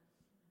lie.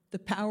 The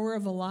power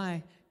of a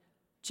lie.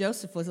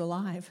 Joseph was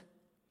alive.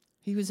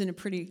 He was in a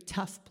pretty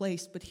tough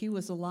place, but he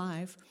was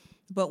alive.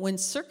 But when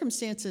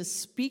circumstances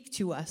speak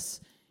to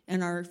us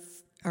and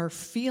our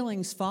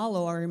feelings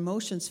follow, our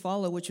emotions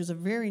follow, which was a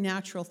very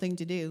natural thing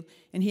to do,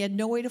 and he had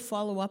no way to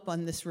follow up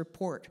on this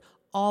report.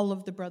 All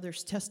of the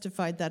brothers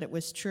testified that it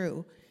was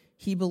true.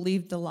 He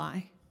believed the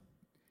lie.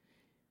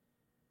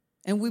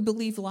 And we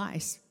believe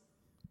lies.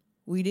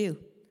 We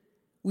do.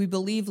 We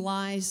believe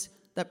lies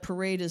that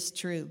parade as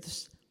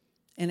truths.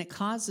 And it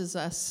causes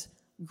us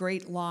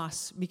great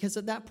loss, because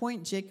at that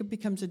point, Jacob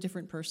becomes a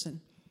different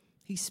person.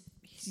 He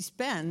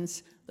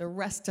spends the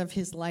rest of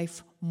his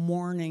life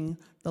mourning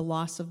the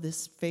loss of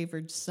this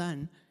favored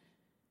son.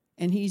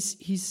 And he's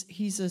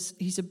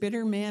a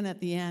bitter man at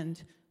the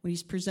end. When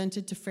he's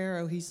presented to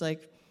Pharaoh, he's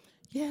like,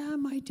 "Yeah,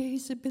 my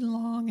days have been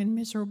long and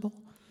miserable."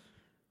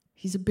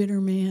 He's a bitter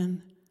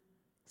man.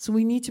 So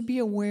we need to be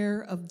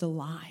aware of the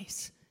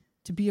lies,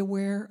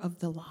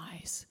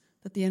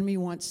 that the enemy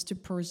wants to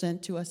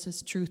present to us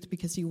as truth,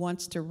 because he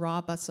wants to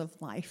rob us of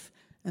life,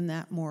 and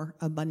that more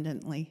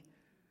abundantly.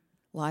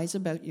 Lies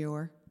about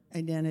your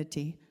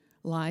identity,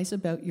 lies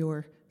about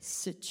your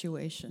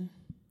situation.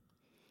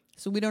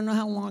 So we don't know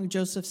how long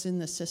Joseph's in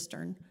the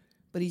cistern,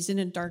 but he's in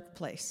a dark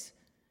place.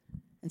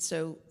 And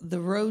so the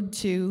road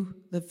to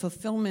the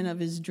fulfillment of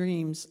his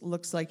dreams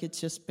looks like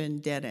it's just been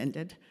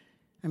dead-ended,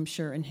 I'm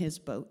sure, in his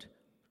boat.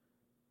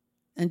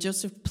 And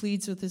Joseph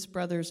pleads with his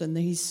brothers, and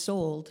he's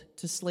sold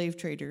to slave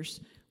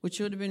traders, which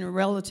would have been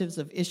relatives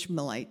of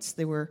Ishmaelites.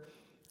 They were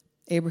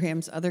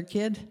Abraham's other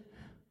kid.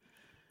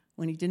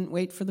 When he didn't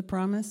wait for the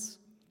promise,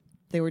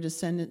 they were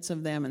descendants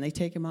of them, and they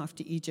take him off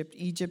to Egypt.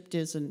 Egypt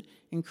is an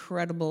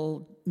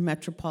incredible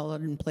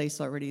metropolitan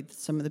place already.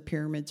 Some of the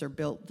pyramids are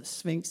built. The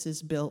Sphinx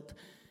is built.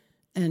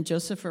 And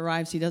Joseph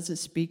arrives. He doesn't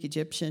speak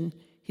Egyptian.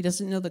 He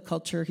doesn't know the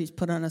culture. He's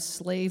put on a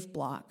slave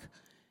block,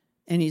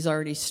 and he's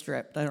already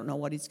stripped. I don't know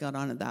what he's got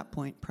on at that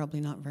point. Probably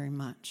not very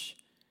much.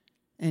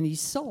 And he's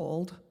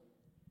sold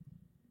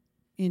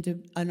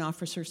into an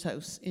officer's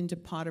house, into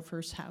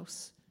Potiphar's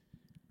house.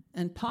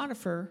 And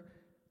Potiphar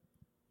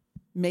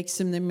makes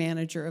him the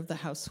manager of the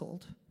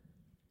household.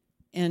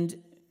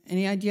 And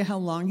any idea how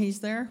long he's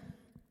there?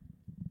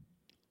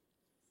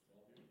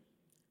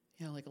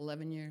 Yeah, like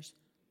 11 years.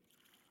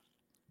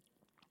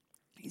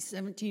 He's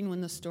 17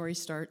 when the story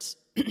starts.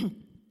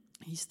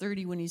 He's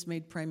 30 when he's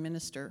made prime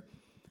minister.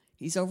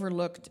 He's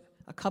overlooked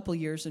a couple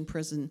years in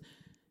prison,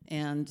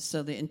 And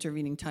so the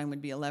intervening time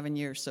would be 11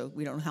 years. So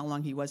we don't know how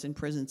long he was in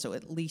prison, so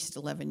at least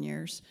 11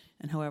 years,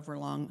 and however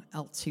long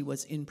else he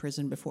was in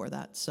prison before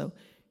that. So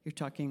you're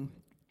talking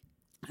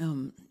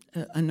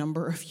a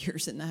number of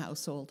years in the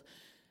household.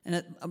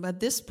 And at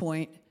this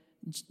point,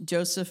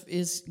 Joseph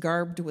is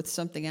garbed with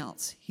something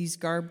else. He's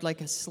garbed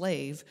like a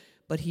slave,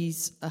 but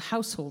he's a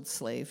household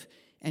slave.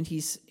 And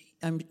he's,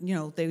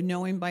 they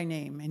know him by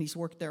name, and he's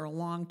worked there a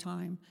long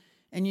time.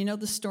 And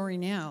the story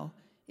now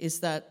is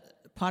that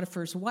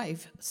Potiphar's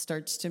wife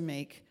starts to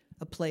make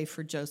a play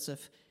for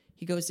Joseph.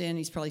 He goes in,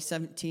 he's probably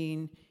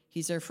 17,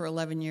 he's there for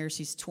 11 years,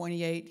 he's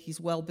 28,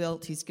 he's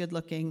well-built, he's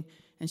good-looking,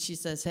 and she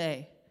says,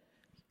 hey,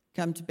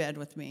 come to bed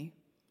with me.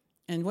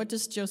 And what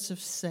does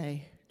Joseph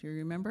say? Do you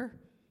remember?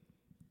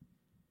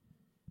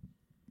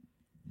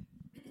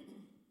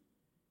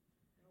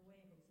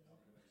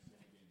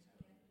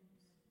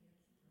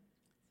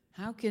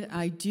 How could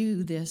I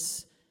do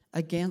this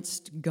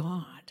against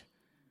God?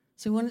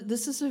 So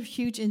this is a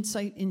huge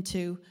insight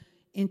into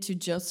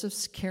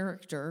Joseph's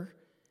character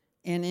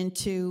and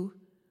into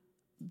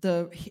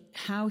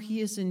how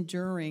he is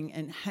enduring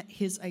and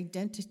his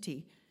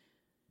identity.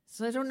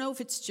 So I don't know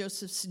if it's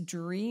Joseph's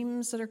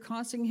dreams that are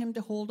causing him to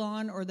hold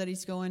on, or that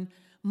he's going,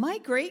 my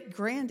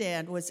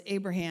great-granddad was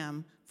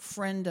Abraham,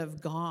 friend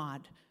of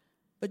God.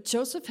 But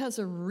Joseph has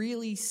a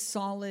really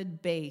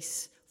solid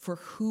base for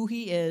who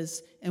he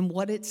is and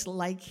what it's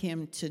like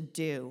him to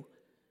do.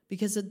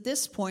 Because at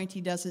this point,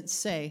 he doesn't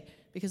say,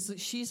 because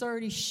she's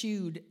already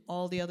shooed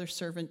all the other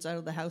servants out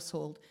of the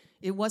household.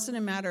 It wasn't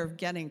a matter of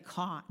getting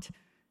caught.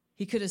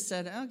 He could have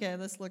said, okay,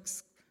 this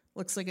looks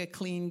like a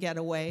clean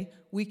getaway.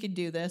 We could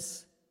do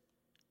this.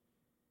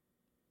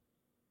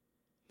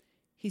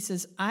 He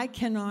says, I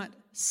cannot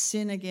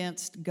sin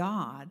against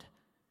God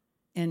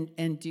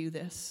and do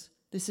this.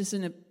 This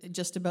isn't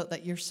just about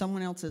that you're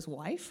someone else's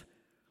wife,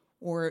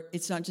 or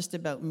it's not just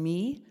about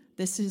me.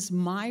 This is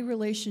my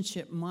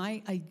relationship,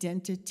 my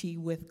identity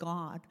with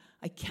God.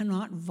 I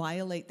cannot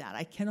violate that.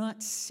 I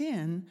cannot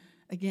sin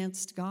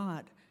against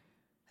God.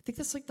 I think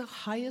that's like the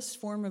highest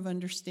form of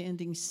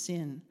understanding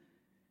sin.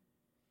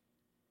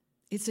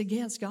 It's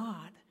against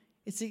God.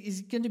 It's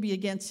going to be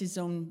against his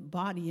own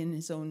body and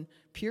his own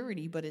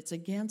purity, but it's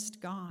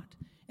against God.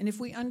 And if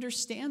we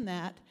understand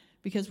that,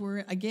 because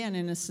we're, again,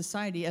 in a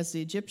society, as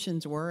the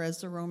Egyptians were,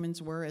 as the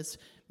Romans were, as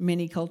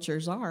many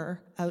cultures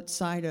are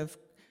outside of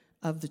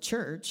the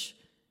church,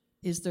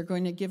 is they're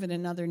going to give it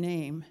another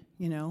name,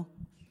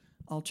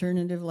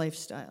 alternative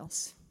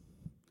lifestyles,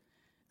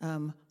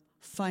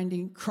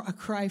 finding a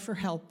cry for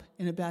help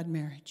in a bad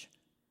marriage.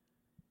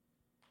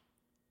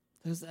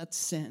 That's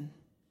sin.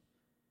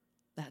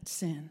 That's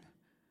sin.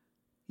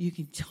 You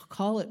can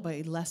call it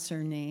by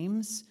lesser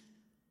names,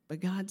 but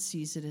God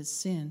sees it as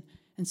sin.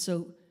 And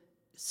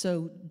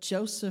so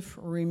Joseph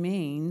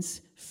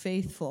remains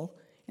faithful.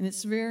 And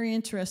it's very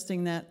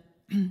interesting that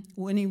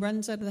when he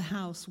runs out of the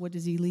house, what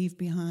does he leave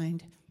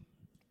behind?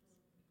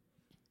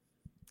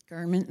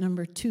 Garment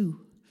number 2.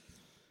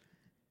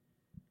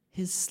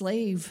 His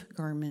slave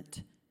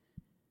garment.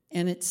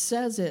 And it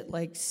says it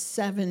like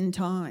 7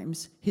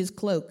 times. His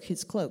cloak,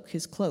 his cloak,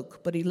 his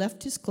cloak. But he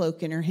left his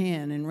cloak in her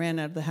hand and ran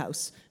out of the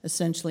house,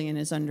 essentially in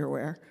his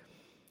underwear.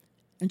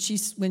 And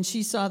when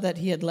she saw that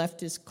he had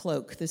left his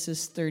cloak, this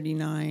is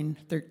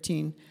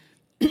 39:13,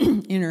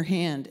 in her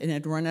hand and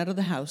had run out of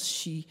the house,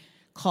 she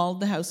called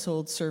the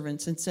household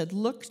servants and said,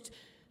 look,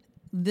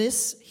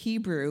 this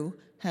Hebrew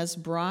has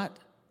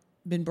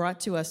been brought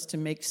to us to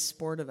make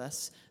sport of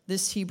us.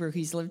 This Hebrew,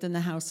 he's lived in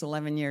the house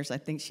 11 years. I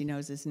think she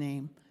knows his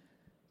name.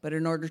 But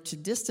in order to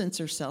distance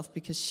herself,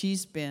 because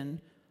she's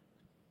been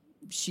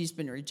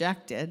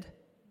rejected.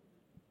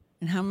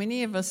 And how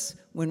many of us,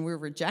 when we're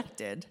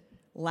rejected,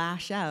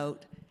 lash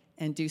out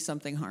and do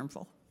something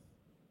harmful?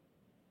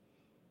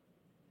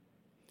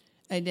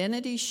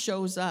 Identity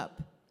shows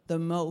up the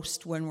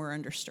most when we're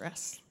under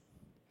stress.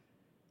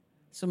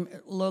 So,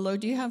 Lolo,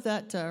 do you have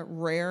that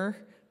RARE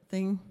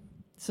thing?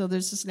 So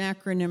there's this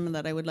acronym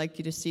that I would like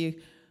you to see.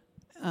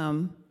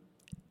 The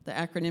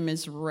acronym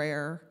is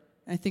RARE.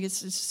 I think it's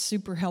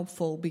super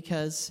helpful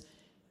because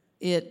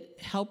it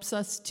helps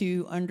us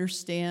to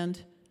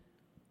understand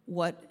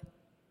what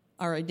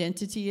our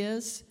identity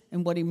is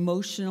and what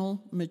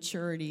emotional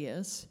maturity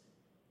is.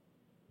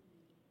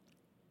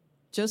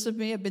 Joseph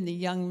may have been the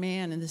young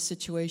man in the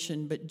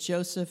situation, but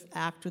Joseph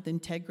acted with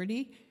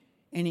integrity,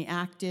 and he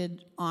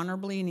acted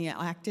honorably, and he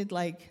acted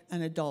like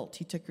an adult.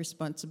 He took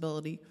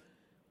responsibility.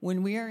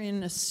 When we are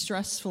in a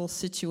stressful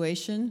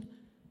situation,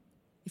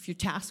 if you're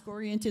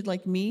task-oriented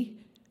like me,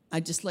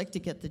 I just like to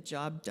get the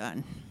job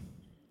done.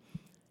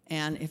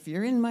 And if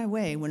you're in my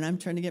way when I'm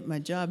trying to get my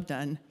job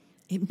done,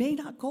 it may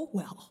not go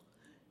well.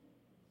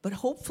 But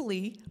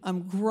hopefully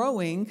I'm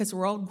growing, because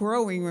we're all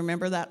growing,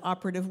 remember that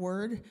operative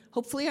word?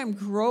 Hopefully I'm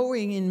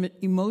growing in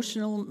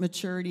emotional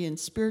maturity and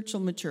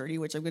spiritual maturity,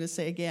 which I'm going to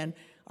say again,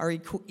 are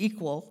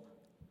equal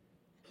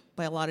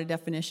by a lot of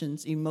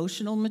definitions.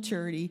 Emotional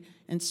maturity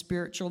and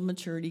spiritual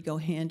maturity go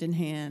hand in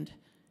hand.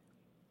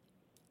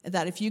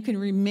 That if you can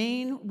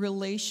remain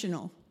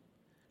relational,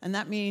 and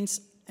that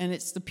means and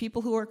it's the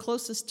people who are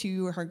closest to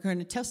you who are going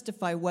to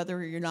testify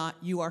whether or not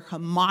you are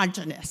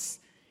homogenous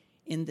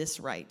in this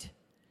right.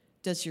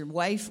 Does your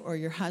wife or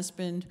your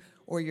husband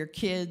or your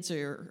kids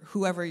or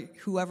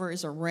whoever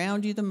is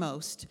around you the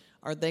most,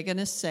 are they going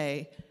to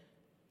say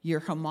you're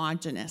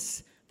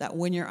homogenous? That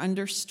when you're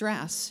under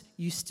stress,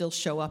 you still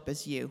show up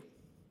as you?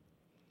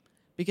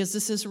 Because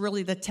this is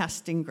really the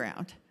testing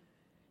ground.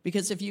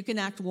 Because if you can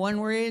act one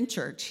way in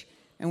church,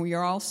 and we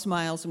are all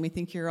smiles and we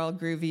think you're all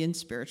groovy and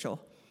spiritual,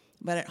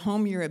 but at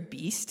home you're a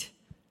beast,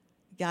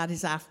 God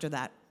is after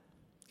that.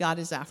 God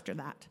is after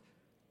that.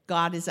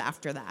 God is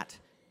after that.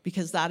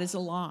 Because that is a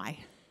lie.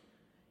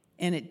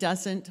 And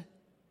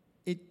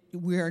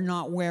we are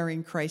not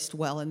wearing Christ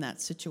well in that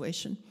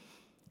situation.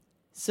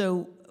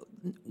 So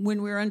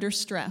when we're under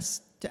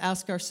stress, to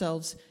ask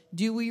ourselves,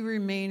 do we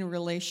remain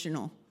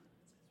relational?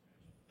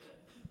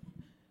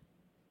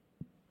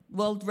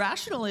 Well,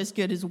 rational is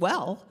good as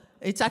well.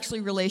 It's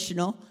actually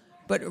relational,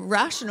 but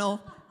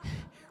rational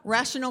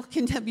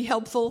can be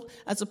helpful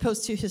as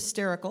opposed to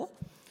hysterical.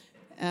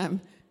 I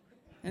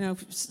know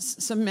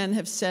some men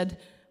have said,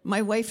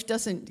 my wife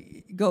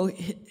doesn't go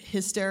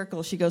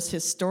hysterical, she goes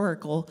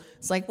historical.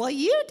 It's like, well,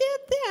 you did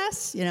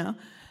this,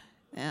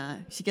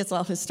 she gets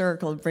all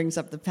hysterical and brings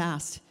up the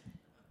past.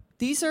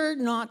 These are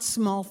not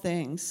small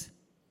things.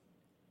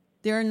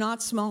 They are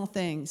not small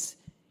things.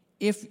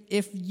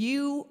 If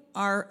you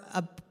are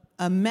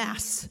a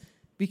mess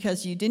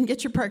because you didn't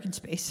get your parking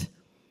space,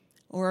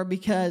 or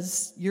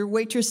because your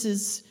waitress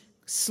is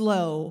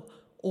slow,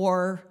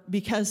 or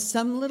because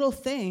some little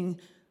thing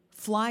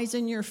flies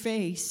in your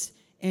face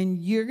and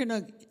you're going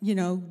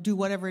to, do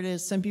whatever it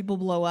is. Some people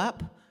blow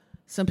up.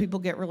 Some people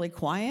get really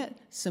quiet.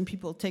 Some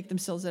people take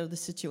themselves out of the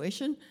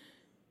situation.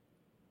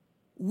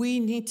 We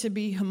need to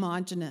be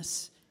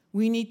homogenous.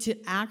 We need to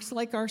act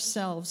like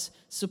ourselves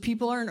so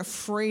people aren't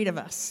afraid of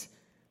us.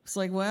 It's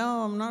like,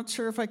 well, I'm not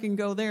sure if I can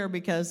go there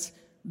because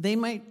they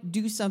might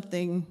do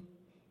something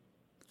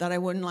that I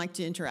wouldn't like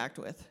to interact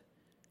with.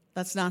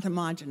 That's not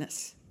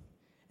homogenous.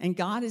 And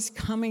God is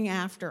coming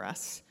after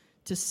us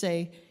to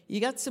say, you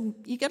got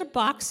a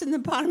box in the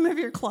bottom of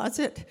your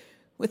closet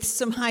with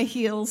some high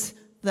heels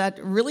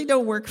that really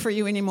don't work for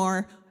you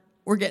anymore.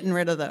 We're getting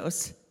rid of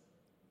those.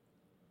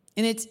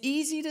 And it's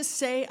easy to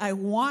say, I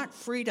want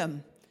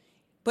freedom.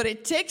 But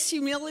it takes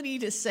humility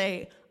to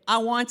say, I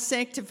want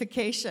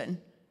sanctification.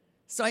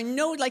 So I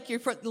know, you're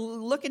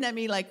looking at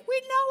me like,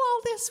 we know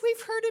all this.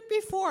 We've heard it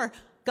before.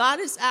 God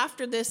is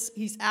after this.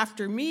 He's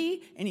after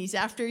me, and he's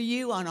after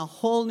you on a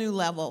whole new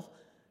level.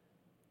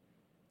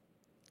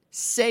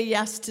 Say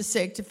yes to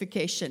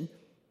sanctification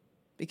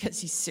because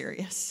he's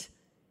serious.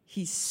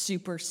 He's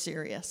super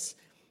serious.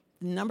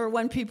 The number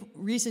one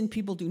reason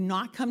people do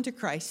not come to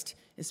Christ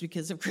is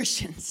because of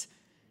Christians.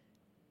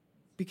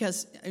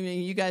 Because,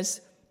 you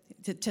guys,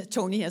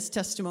 Tony has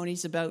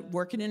testimonies about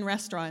working in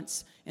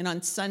restaurants, and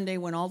on Sunday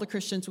when all the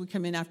Christians would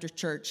come in after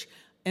church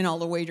and all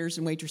the waiters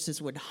and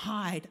waitresses would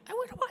hide. I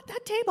wouldn't want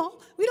that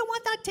table. We don't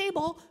want that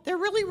table. They're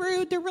really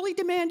rude, they're really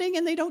demanding,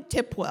 and they don't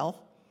tip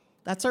well.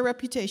 That's our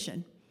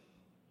reputation.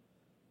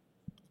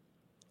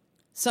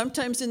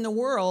 Sometimes in the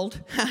world,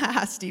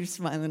 Steve's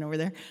smiling over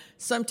there.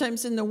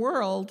 Sometimes in the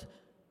world,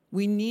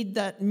 we need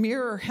that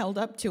mirror held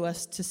up to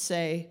us to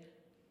say,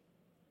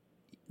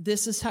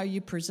 this is how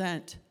you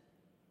present.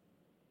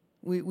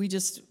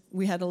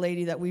 We had a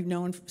lady that we've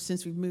known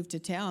since we've moved to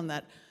town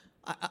that,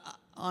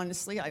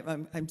 honestly,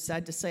 I'm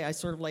sad to say, I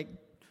sort of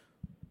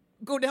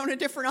go down a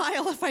different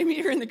aisle if I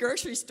meet her in the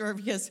grocery store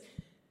because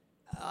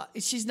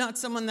she's not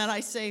someone that I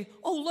say,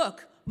 oh,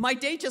 look, my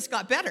day just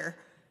got better.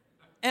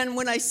 And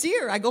when I see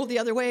her, I go the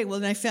other way. Well,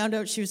 then I found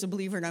out she was a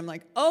believer, and I'm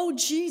like, oh,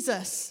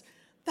 Jesus,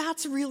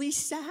 that's really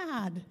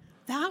sad.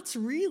 That's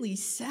really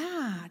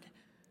sad.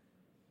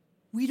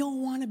 We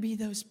don't want to be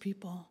those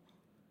people.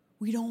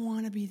 We don't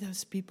want to be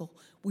those people.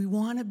 We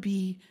want to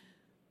be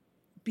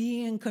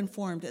being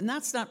conformed. And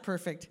that's not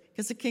perfect,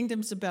 because the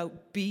kingdom's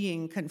about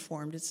being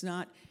conformed. It's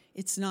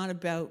not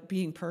about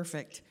being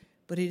perfect,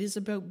 but it is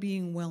about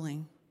being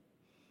willing.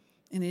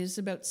 And it is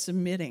about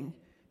submitting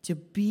to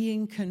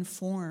being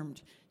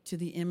conformed to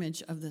the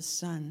image of the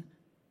Son.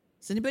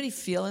 Is anybody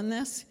feeling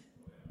this?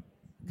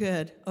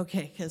 Good.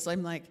 Okay, because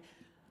I'm like,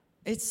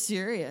 it's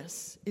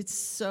serious. It's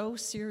so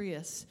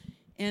serious.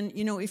 And,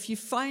 if you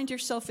find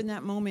yourself in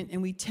that moment, and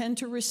we tend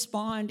to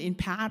respond in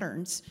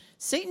patterns,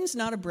 Satan's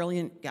not a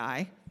brilliant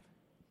guy,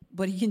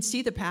 but he can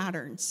see the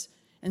patterns.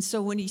 And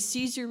so when he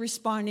sees you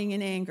responding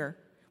in anger,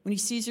 when he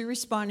sees you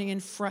responding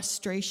in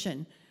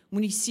frustration,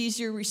 when he sees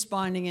you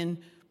responding in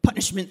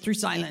punishment through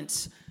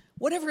silence,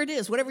 whatever it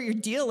is, whatever your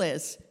deal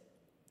is,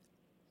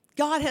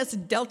 God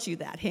hasn't dealt you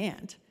that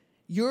hand.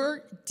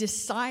 You're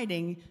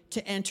deciding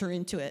to enter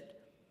into it.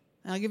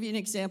 And I'll give you an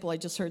example I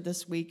just heard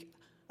this week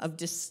of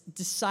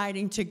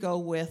deciding to go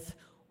with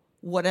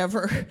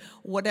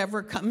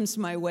whatever comes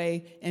my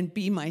way and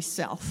be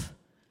myself.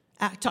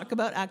 Talk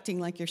about acting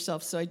like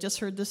yourself. So I just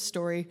heard this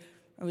story.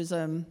 I was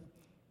a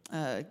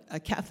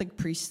Catholic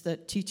priest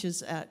that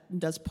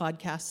does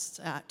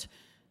podcasts at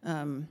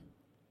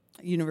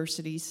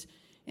universities.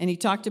 And he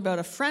talked about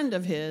a friend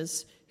of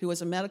his who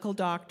was a medical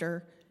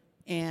doctor,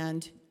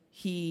 and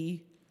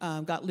he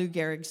got Lou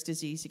Gehrig's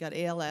disease. He got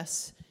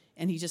ALS,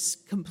 and he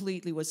just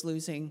completely was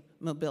losing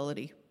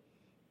mobility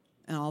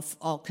and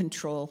all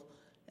control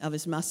of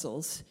his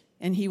muscles.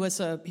 And he was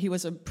a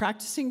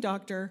practicing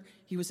doctor.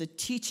 He was a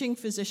teaching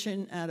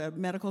physician at a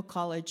medical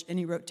college, and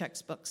he wrote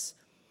textbooks.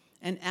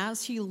 And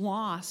as he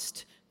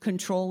lost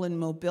control and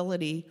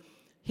mobility,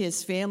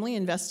 his family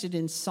invested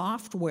in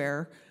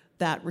software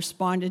that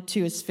responded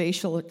to his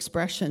facial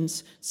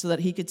expressions so that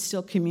he could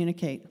still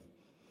communicate.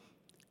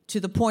 To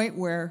the point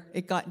where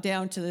it got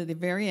down to the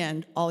very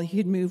end, all he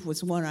could move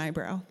was one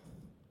eyebrow.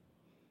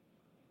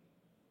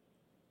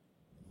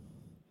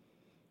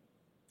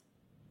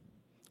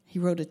 He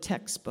wrote a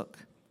textbook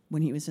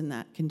when he was in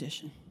that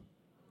condition.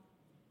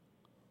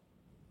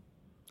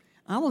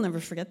 I will never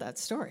forget that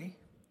story.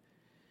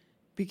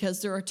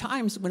 Because there are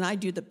times when I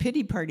do the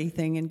pity party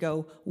thing and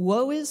go,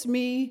 woe is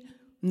me,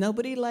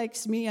 nobody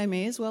likes me, I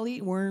may as well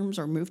eat worms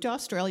or move to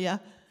Australia,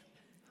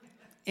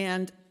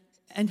 and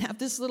have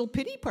this little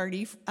pity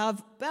party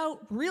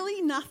about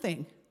really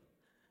nothing.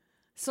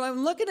 So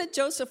I'm looking at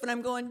Joseph and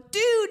I'm going,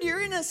 dude,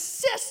 you're in a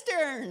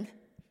cistern.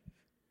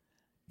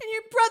 And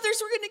your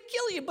brothers were going to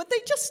kill you, but they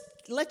just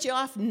let you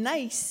off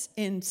nice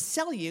and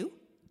sell you,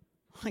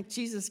 like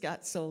Jesus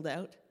got sold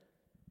out.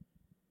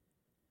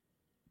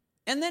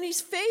 And then he's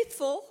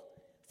faithful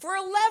for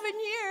 11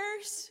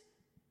 years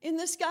in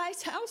this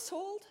guy's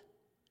household.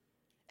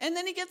 And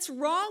then he gets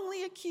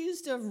wrongly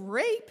accused of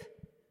rape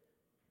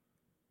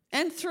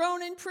and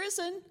thrown in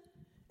prison.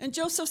 And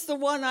Joseph's the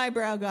one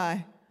eyebrow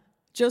guy.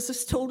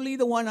 Joseph's totally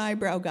the one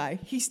eyebrow guy.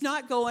 He's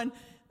not going,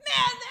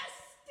 man, this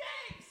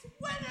stinks.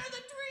 When are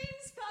the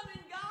dreams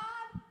coming,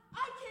 God?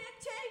 I can't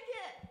take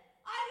it.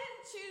 I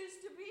didn't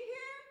choose to be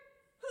here.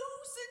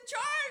 Who's in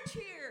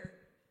charge here?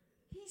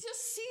 He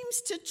just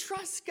seems to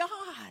trust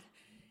God.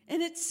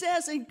 And it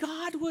says, and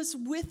God was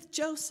with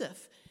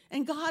Joseph.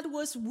 And God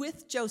was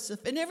with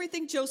Joseph. And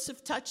everything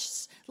Joseph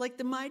touched, like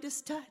the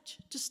Midas touch,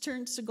 just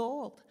turns to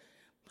gold.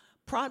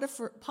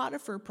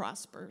 Potiphar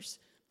prospers.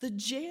 The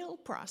jail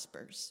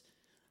prospers.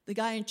 The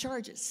guy in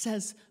charge, it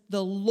says,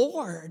 the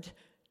Lord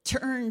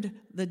turned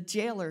the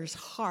jailer's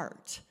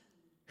heart.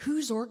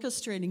 Who's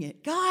orchestrating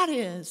it? God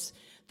is.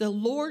 The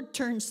Lord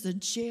turns the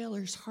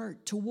jailer's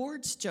heart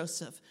towards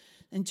Joseph.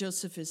 And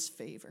Joseph is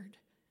favored.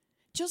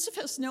 Joseph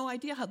has no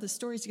idea how the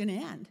story's going to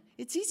end.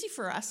 It's easy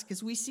for us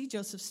because we see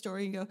Joseph's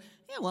story and go,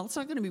 yeah, well, it's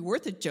not going to be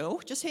worth it,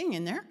 Joe. Just hang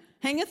in there.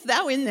 Hangeth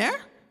thou in there?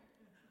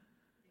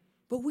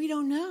 But we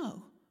don't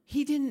know.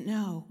 He didn't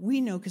know.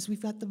 We know because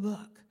we've got the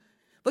book.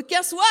 But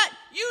guess what?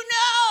 You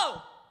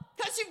know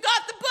because you've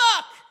got the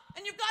book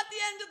and you've got the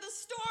end of the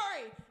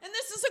story. And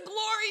this is a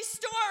glory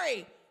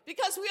story.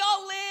 Because we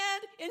all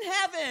land in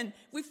heaven.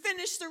 We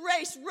finish the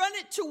race. Run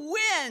it to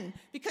win.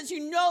 Because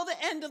you know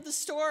the end of the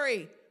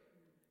story.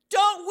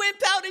 Don't wimp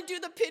out and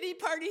do the pity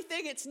party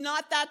thing. It's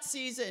not that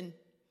season.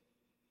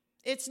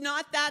 It's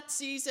not that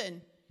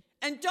season.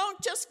 And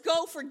don't just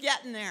go for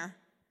getting there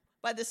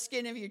by the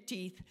skin of your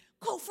teeth.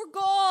 Go for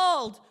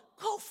gold.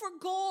 Go for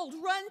gold.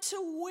 Run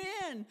to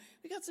win.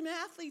 We got some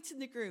athletes in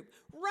the group.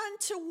 Run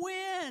to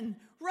win.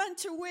 Run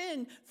to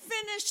win.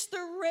 Finish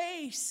the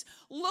race.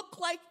 Look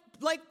like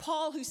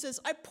Paul, who says,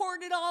 I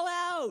poured it all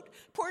out.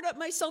 Poured up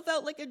myself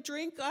out like a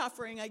drink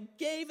offering. I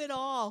gave it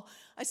all.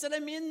 I said,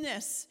 I'm in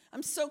this.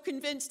 I'm so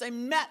convinced. I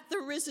met the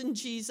risen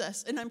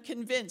Jesus, and I'm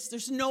convinced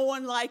there's no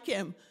one like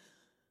him.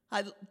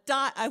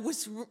 I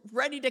was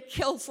ready to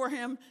kill for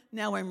him.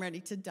 Now I'm ready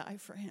to die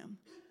for him.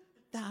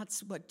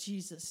 That's what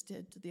Jesus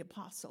did to the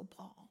Apostle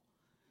Paul.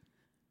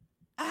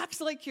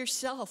 Act like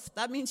yourself.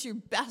 That means your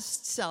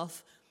best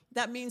self.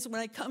 That means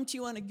when I come to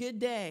you on a good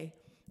day,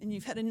 and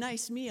you've had a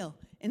nice meal,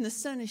 and the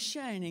sun is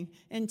shining,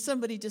 and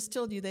somebody just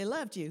told you they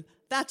loved you,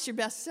 that's your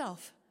best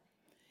self.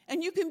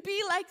 And you can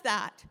be like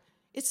that.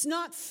 It's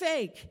not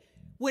fake.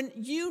 When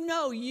you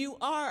know you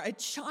are a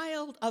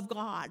child of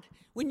God,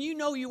 when you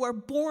know you are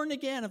born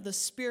again of the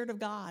Spirit of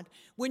God,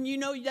 when you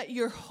know that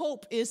your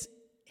hope is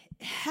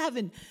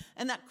heaven,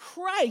 and that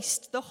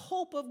Christ, the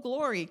hope of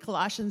glory,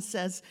 Colossians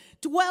says,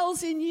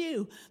 dwells in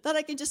you, that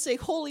I can just say,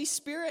 Holy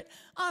Spirit,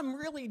 I'm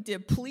really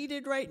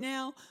depleted right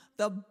now.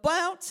 The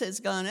bounce has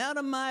gone out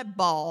of my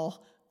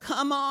ball.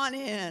 Come on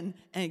in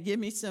and give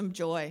me some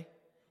joy.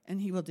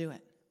 And he will do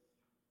it.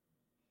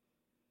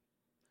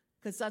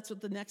 Because that's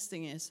what the next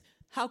thing is.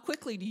 How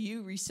quickly do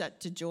you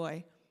reset to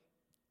joy?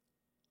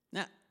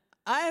 Now,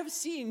 I have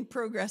seen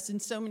progress in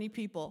so many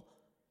people.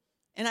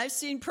 And I've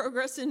seen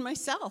progress in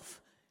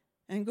myself.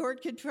 And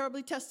Gord could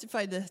probably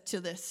testify to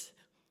this.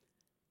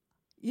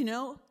 You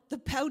know, the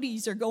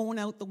pouties are going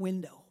out the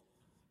window.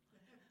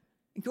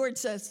 And Gord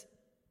says,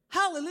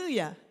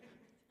 hallelujah.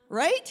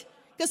 Right?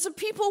 Because the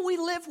people we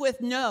live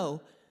with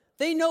know.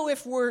 They know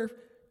if we're,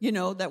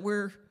 that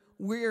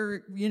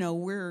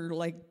we're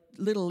like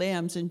little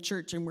lambs in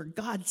church and we're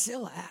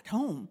Godzilla at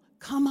home.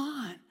 Come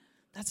on.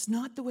 That's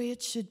not the way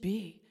it should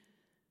be.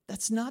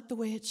 That's not the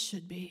way it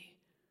should be.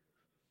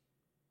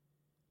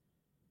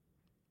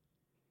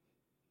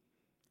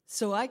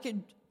 So I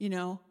could,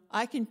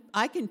 I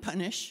can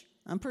punish.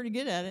 I'm pretty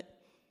good at it.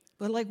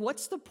 But like,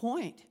 what's the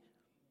point?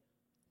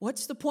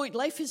 What's the point?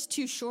 Life is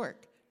too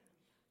short.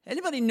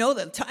 Anybody know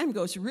that time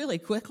goes really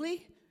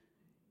quickly?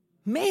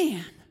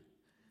 Man,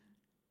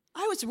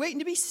 I was waiting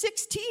to be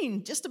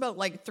 16 just about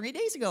like 3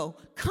 days ago.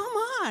 Come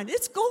on,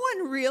 it's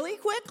going really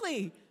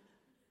quickly.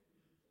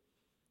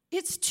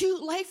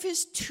 Life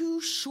is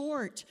too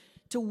short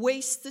to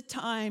waste the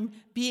time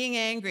being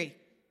angry,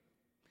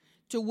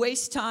 to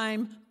waste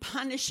time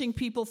punishing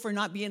people for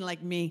not being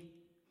like me.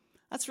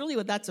 That's really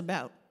what that's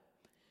about.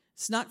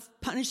 It's not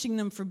punishing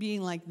them for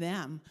being like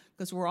them,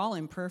 because we're all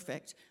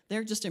imperfect.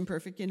 They're just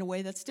imperfect in a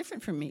way that's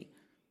different from me,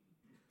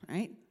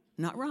 right?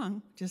 Not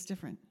wrong, just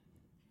different.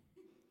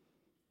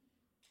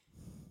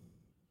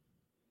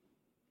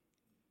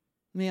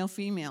 Male,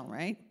 female,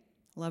 right?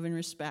 Love and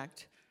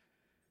respect.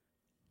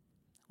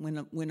 When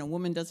a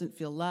woman doesn't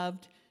feel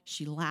loved,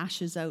 she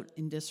lashes out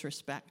in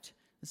disrespect.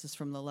 This is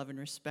from the Love and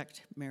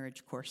Respect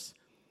marriage course.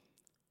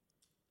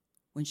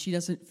 When he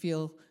doesn't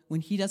feel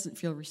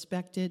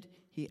respected,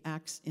 he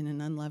acts in an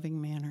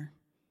unloving manner.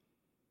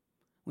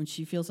 When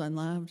she feels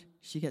unloved,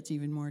 she gets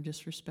even more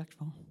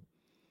disrespectful.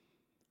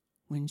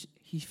 When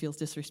he feels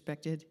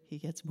disrespected, he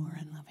gets more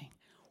unloving.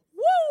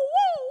 Woo,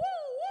 woo,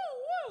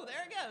 woo, woo, woo.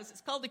 There it goes.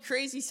 It's called the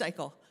crazy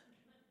cycle.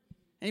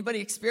 Anybody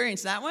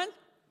experience that one?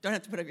 Don't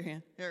have to put up your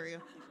hand. There we go.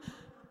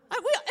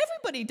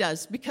 Everybody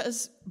does,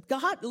 because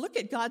God, look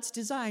at God's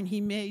design. He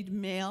made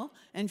male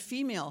and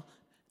female.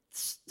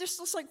 They're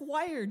just like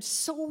wired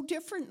so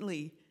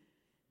differently.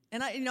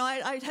 And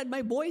I had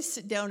my boys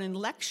sit down and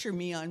lecture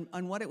me on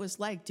what it was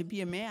like to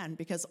be a man,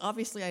 because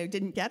obviously I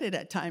didn't get it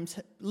at times,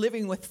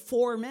 living with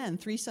 4 men,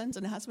 3 sons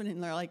and a husband,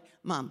 and they're like,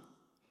 Mom,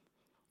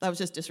 that was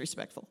just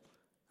disrespectful.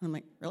 And I'm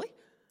like, really?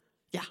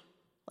 Yeah,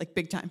 like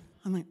big time.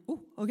 I'm like,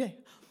 oh, okay.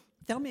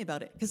 Tell me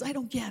about it, because I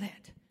don't get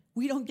it.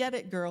 We don't get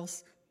it,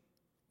 girls.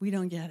 We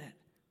don't get it.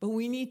 But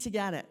we need to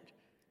get it.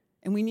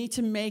 And we need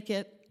to make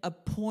it a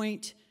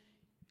point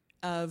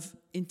of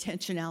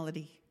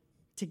intentionality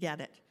to get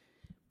it,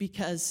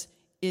 because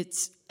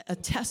it's a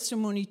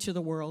testimony to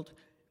the world.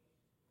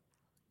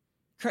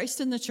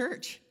 Christ in the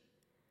church.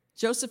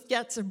 Joseph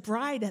gets a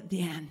bride at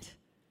the end,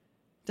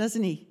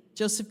 doesn't he?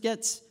 Joseph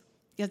gets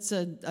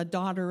a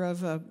daughter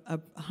of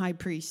a high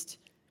priest.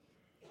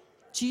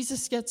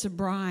 Jesus gets a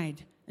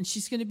bride, and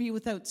she's going to be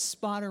without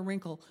spot or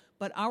wrinkle.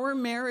 But our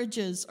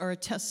marriages are a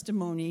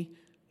testimony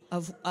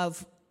of a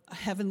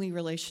heavenly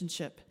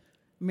relationship.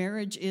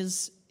 Marriage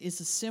is a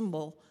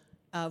symbol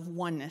of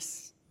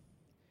oneness.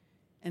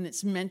 And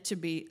it's meant to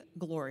be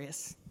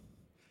glorious,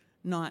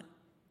 not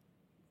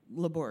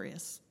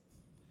laborious.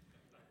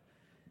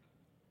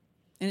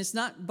 And it's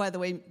not, by the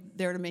way,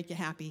 there to make you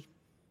happy.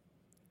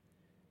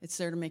 It's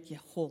there to make you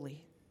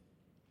holy.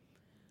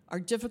 Our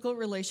difficult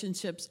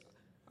relationships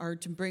are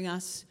to bring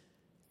us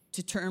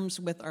to terms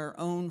with our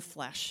own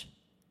flesh,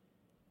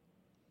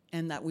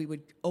 and that we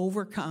would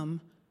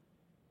overcome,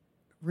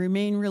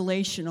 remain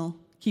relational,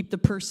 keep the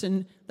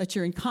person that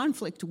you're in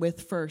conflict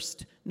with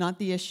first, not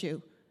the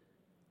issue.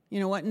 You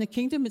know what? In the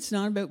kingdom, it's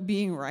not about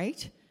being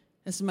right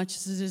as much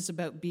as it is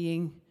about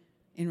being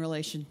in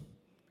relation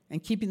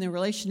and keeping the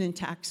relation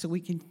intact so we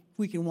can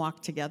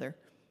walk together.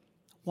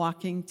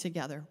 Walking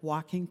together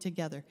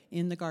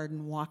in the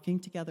garden, walking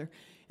together.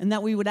 And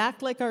that we would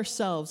act like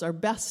ourselves, our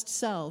best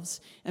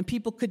selves, and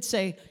people could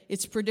say,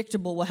 it's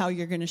predictable how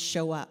you're going to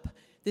show up.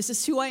 This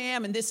is who I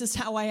am, and this is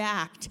how I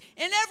act.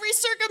 In every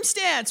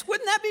circumstance.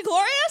 Wouldn't that be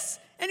glorious?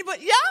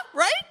 Anybody? Yeah,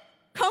 right?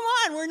 Come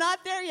on, we're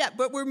not there yet,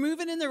 but we're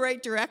moving in the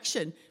right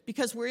direction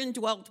because we're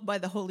indwelt by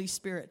the Holy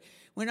Spirit.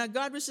 When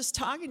God was just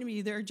talking to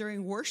me there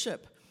during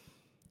worship,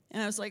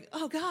 and I was like,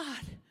 oh,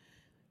 God,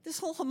 this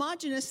whole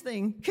homogenous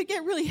thing could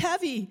get really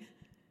heavy.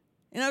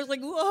 And I was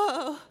like,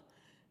 whoa.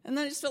 And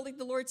then I just felt like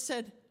the Lord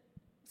said,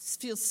 this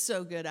feels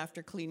so good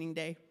after cleaning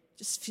day.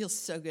 Just feels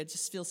so good.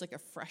 Just feels like a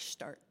fresh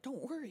start.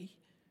 Don't worry.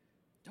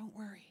 Don't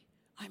worry.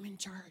 I'm in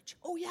charge.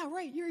 Oh, yeah,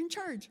 right, you're in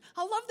charge.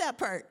 I love that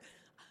part.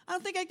 I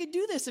don't think I could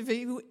do this if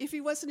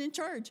he wasn't in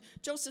charge.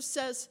 Joseph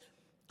says,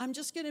 I'm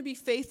just going to be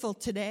faithful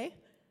today.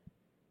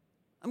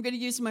 I'm going to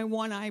use my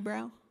one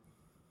eyebrow.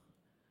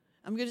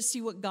 I'm going to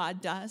see what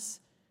God does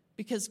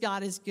because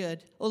God is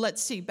good. Well,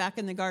 let's see. Back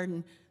in the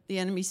garden, the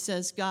enemy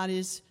says God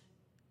is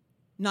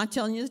not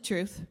telling you the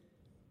truth.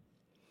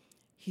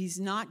 He's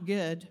not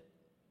good,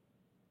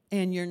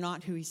 and you're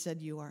not who he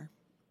said you are.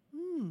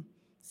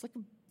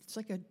 It's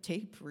like a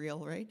tape reel,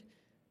 right?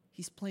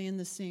 He's playing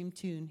the same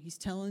tune. He's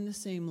telling the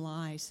same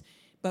lies.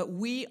 But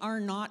we are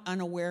not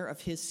unaware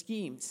of his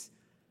schemes,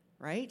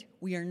 right?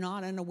 We are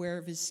not unaware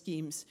of his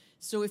schemes.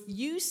 So if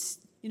you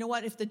know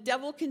what? If the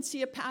devil can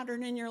see a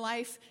pattern in your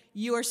life,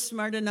 you are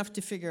smart enough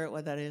to figure out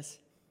what that is.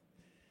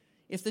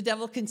 If the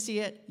devil can see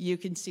it, you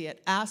can see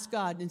it. Ask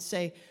God and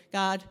say,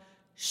 God,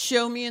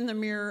 show me in the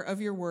mirror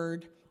of your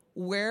word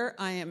where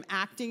I am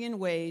acting in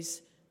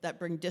ways that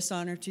bring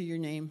dishonor to your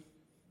name.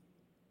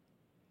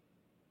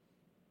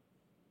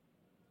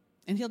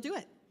 And he'll do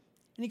it.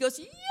 And he goes,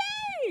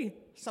 yay!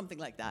 Something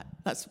like that.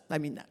 That's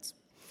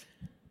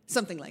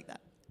something like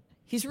that.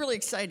 He's really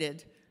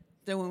excited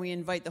than when we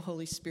invite the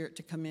Holy Spirit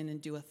to come in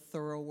and do a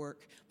thorough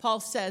work. Paul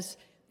says,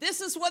 this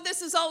is what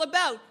this is all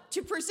about,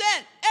 to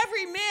present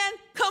every man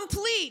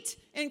complete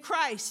in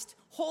Christ,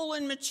 whole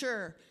and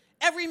mature.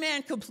 Every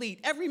man complete,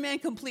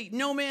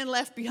 no man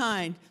left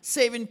behind,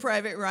 saving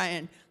Private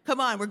Ryan. Come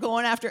on, we're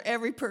going after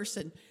every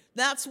person.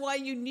 That's why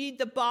you need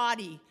the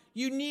body.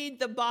 You need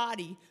the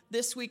body.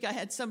 This week I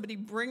had somebody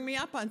bring me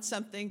up on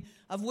something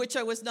of which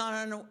I was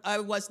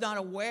not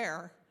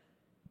aware.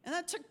 And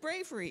that took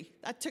bravery.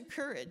 That took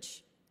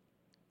courage.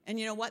 And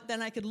you know what?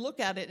 Then I could look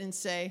at it and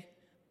say,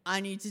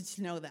 I needed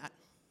to know that.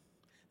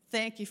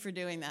 Thank you for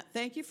doing that.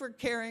 Thank you for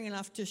caring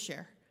enough to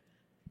share.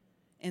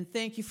 And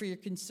thank you for your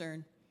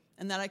concern.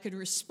 And that I could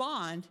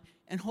respond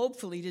and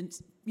hopefully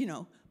didn't,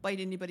 bite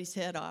anybody's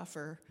head off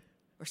or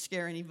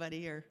scare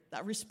anybody, or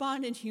that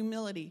respond in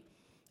humility.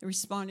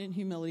 Respond in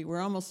humility.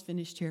 We're almost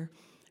finished here.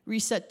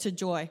 Reset to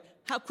joy.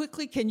 How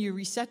quickly can you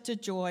reset to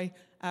joy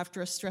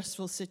after a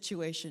stressful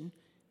situation?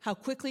 How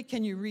quickly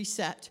can you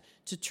reset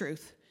to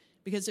truth?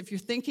 Because if you're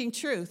thinking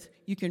truth,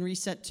 you can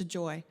reset to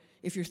joy.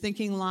 If you're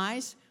thinking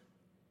lies,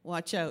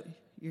 watch out.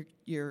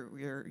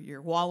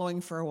 You're wallowing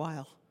for a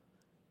while.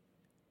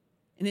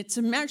 And it's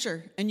a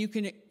measure, and you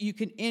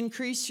can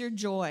increase your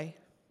joy.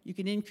 You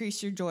can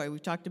increase your joy.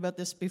 We've talked about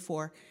this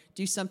before.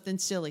 Do something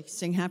silly.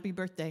 Sing happy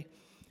birthday.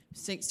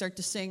 Start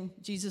to sing,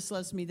 Jesus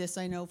loves me, this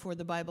I know, for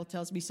the Bible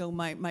tells me so.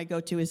 My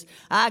go-to is,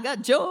 I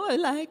got joy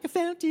like a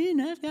fountain,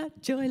 I've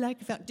got joy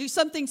like a fountain. Do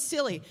something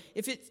silly.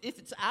 If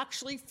it's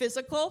actually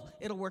physical,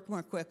 it'll work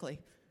more quickly.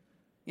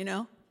 If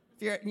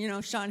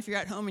you're, Sean, if you're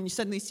at home and you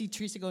suddenly see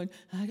Teresa going,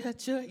 I got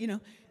joy,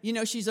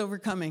 she's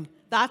overcoming.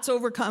 That's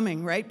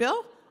overcoming, right,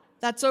 Bill?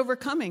 That's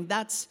overcoming.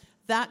 That's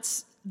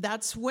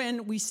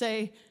when we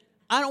say,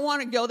 I don't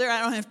want to go there. I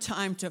don't have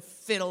time to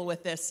fiddle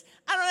with this.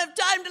 I don't have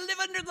time to live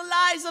under the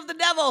lies of the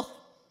devil.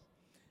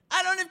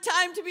 I don't have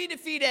time to be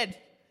defeated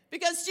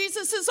because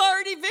Jesus is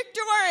already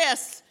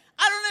victorious.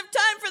 I don't have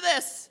time for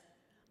this.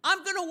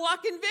 I'm going to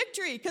walk in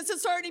victory because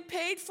it's already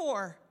paid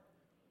for.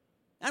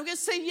 I'm going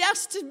to say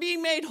yes to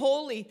being made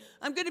holy.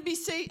 I'm going to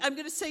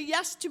say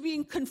yes to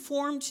being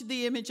conformed to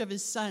the image of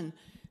his son.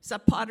 It's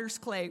that potter's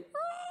clay.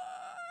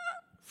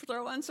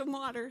 Throw on some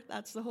water.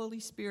 That's the Holy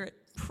Spirit.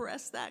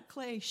 Press that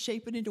clay.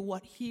 Shape it into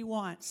what he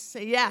wants.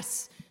 Say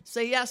yes.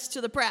 Say yes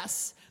to the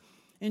press.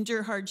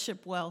 Endure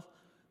hardship well.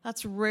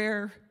 That's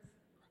rare.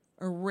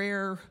 A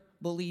rare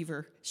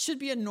believer. Should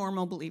be a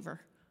normal believer,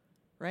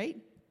 right?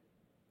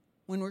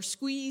 When we're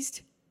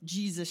squeezed,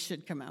 Jesus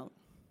should come out,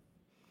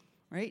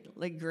 right?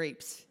 Like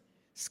grapes.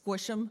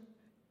 Squish them,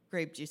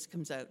 grape juice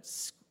comes out.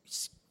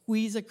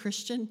 Squeeze a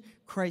Christian,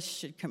 Christ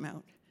should come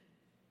out.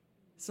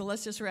 So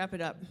let's just wrap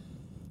it up.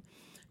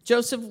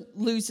 Joseph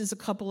loses a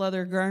couple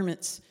other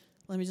garments.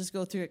 Let me just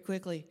go through it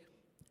quickly.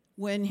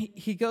 When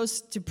he goes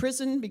to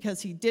prison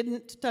because he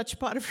didn't touch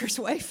Potiphar's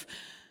wife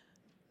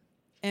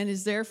and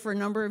is there for a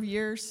number of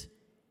years,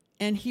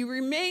 and he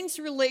remains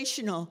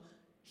relational.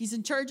 He's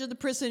in charge of the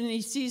prison, and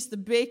he sees the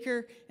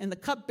baker and the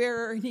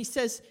cupbearer, and he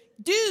says,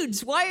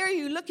 dudes, why are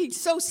you looking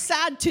so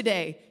sad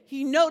today?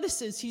 He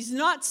notices he's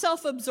not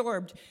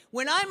self-absorbed.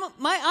 When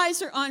my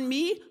eyes are on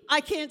me,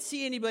 I can't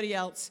see anybody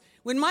else.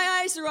 When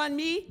my eyes are on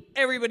me,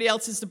 everybody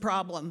else is the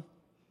problem.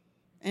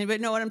 Anybody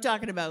know what I'm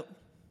talking about?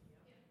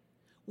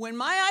 When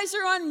my eyes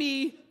are on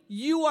me,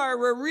 you are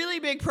a really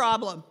big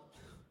problem.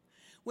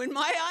 When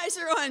my eyes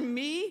are on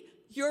me,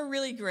 you're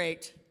really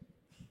great.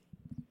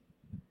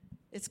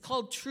 It's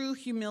called true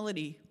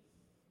humility.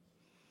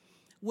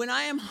 When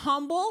I am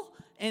humble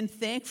and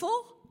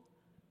thankful,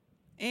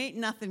 ain't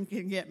nothing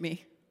can get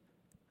me.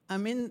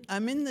 I'm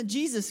in the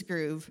Jesus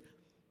groove.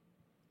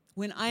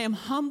 When I am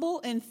humble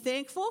and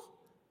thankful,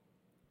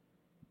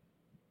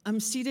 I'm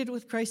seated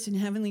with Christ in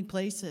heavenly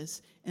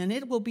places, and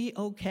it will be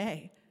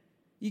okay.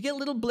 You get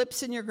little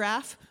blips in your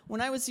graph.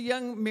 When I was a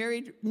young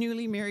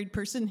newly married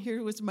person,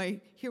 here was my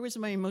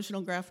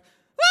emotional graph.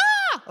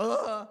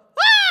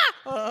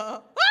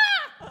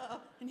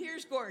 And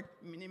here's Gord.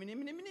 Do you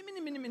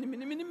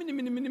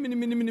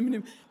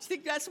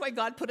think that's why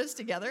God put us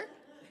together?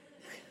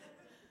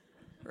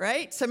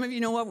 Right? Some of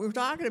you know what we're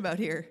talking about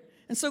here.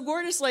 And so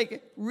Gord is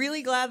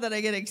really glad that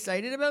I get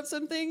excited about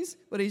some things,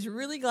 but he's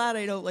really glad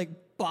I don't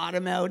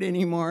bottom out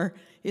anymore.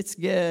 It's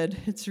good.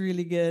 It's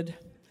really good.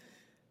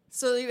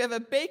 So you have a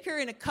baker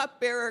and a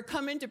cupbearer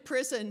come into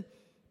prison,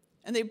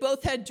 and they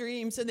both had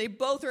dreams, and they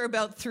both are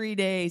about 3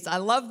 days. I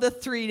love the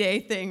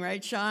 3-day thing,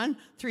 right, Sean?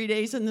 3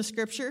 days in the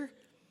scripture.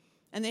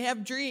 And they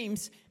have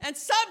dreams. And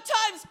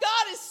sometimes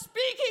God is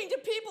speaking to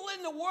people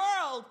in the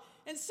world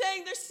and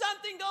saying, there's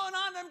something going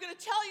on, and I'm going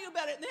to tell you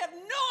about it. And they have no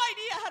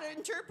idea how to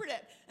interpret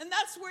it. And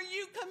that's where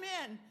you come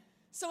in.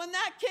 So in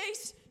that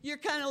case, you're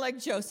kind of like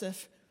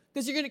Joseph,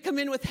 because you're going to come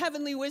in with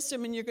heavenly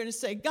wisdom, and you're going to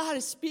say, God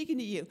is speaking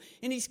to you,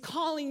 and he's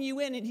calling you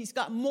in, and he's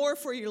got more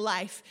for your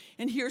life,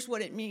 and here's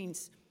what it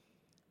means.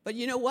 But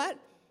you know what?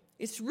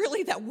 It's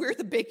really that we're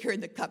the baker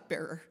and the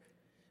cupbearer.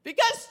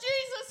 Because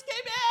Jesus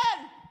came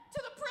in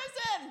to the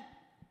prison.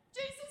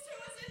 Jesus, who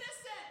was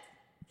innocent,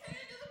 came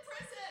into the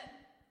prison.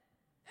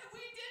 And we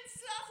did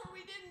stuff or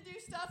we didn't do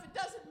stuff. It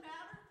doesn't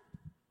matter.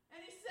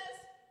 And he says,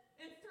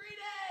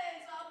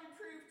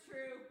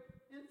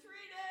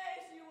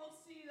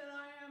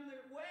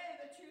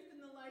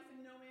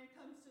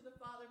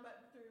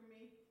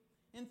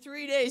 In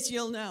 3 days,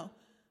 you'll know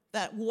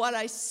that what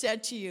I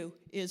said to you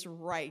is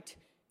right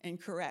and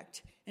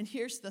correct. And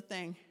here's the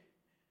thing.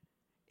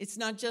 It's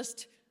not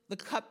just the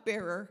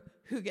cupbearer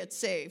who gets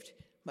saved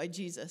by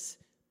Jesus.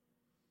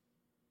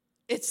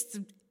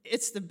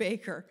 It's the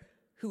baker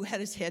who had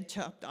his head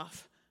chopped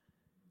off.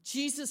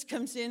 Jesus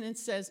comes in and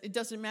says, it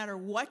doesn't matter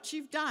what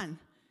you've done,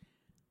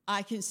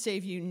 I can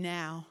save you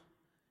now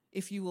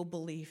if you will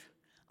believe.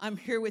 I'm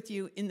here with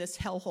you in this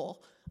hellhole.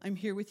 I'm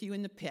here with you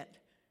in the pit.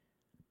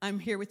 I'm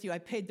here with you. I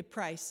paid the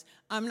price.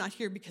 I'm not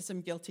here because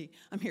I'm guilty.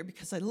 I'm here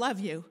because I love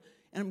you,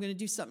 and I'm going to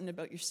do something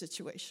about your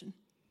situation.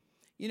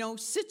 You know,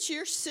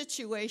 your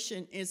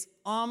situation is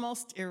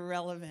almost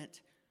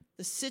irrelevant.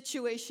 The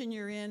situation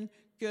you're in,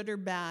 good or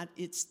bad,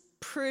 it's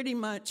pretty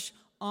much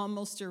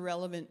almost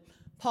irrelevant.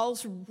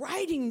 Paul's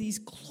writing these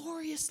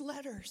glorious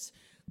letters.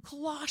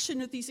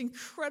 Colossians, with these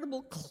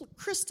incredible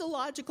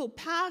Christological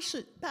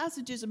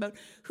passages about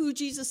who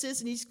Jesus is,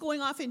 and he's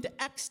going off into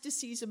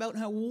ecstasies about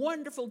how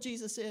wonderful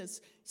Jesus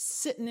is,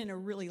 sitting in a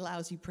really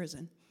lousy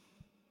prison.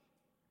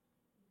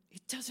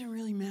 It doesn't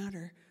really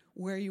matter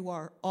where you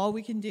are. All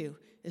we can do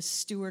is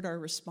steward our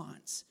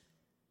response.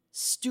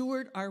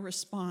 Steward our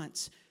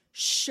response.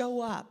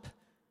 Show up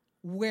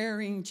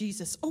wearing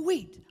Jesus. Oh,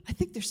 wait, I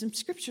think there's some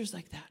scriptures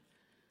like that.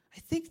 I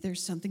think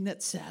there's something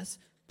that says,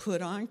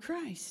 put on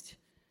Christ.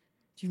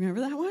 Do you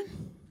remember that one?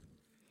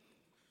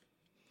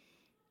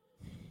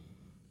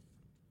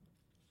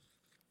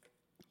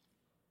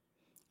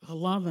 A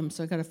lot of them,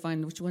 so I got to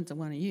find which ones I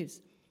want to use.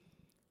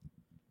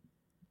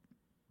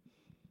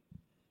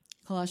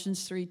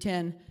 Colossians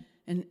 3:10,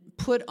 and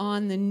put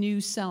on the new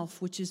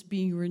self, which is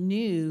being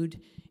renewed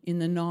in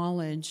the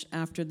knowledge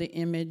after the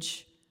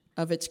image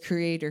of its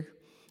creator.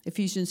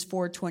 Ephesians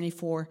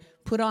 4:24,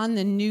 put on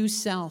the new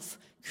self,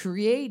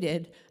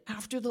 created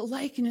after the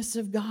likeness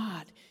of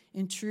God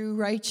in true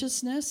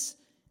righteousness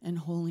and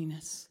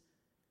holiness.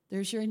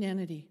 There's your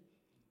identity.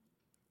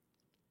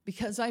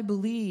 Because I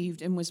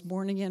believed and was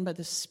born again by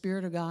the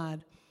Spirit of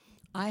God,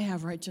 I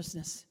have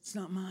righteousness. It's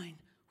not mine.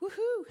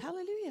 Woohoo!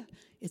 Hallelujah.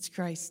 It's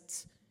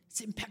Christ's.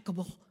 It's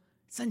impeccable.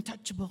 It's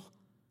untouchable.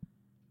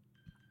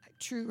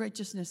 True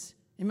righteousness.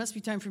 It must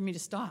be time for me to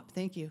stop.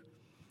 Thank you.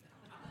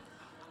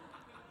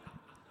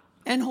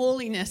 And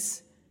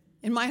holiness.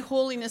 And my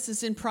holiness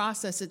is in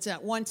process. It's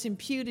at once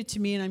imputed to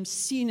me, and I'm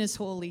seen as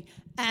holy,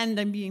 and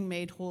I'm being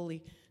made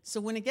holy. So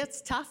when it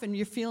gets tough and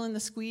you're feeling the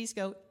squeeze,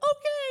 go,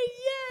 okay,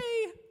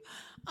 yay,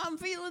 I'm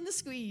feeling the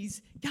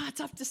squeeze. God's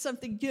up to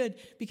something good,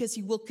 because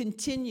he will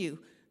continue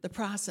the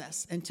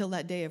process until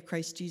that day of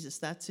Christ Jesus.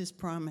 That's his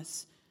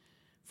promise.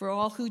 For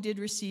all who did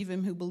receive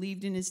him, who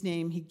believed in his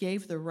name, he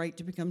gave the right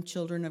to become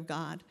children of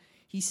God.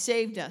 He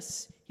saved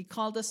us. He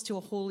called us to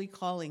a holy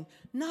calling,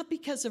 not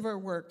because of our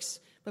works,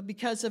 but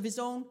because of his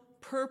own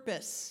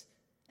purpose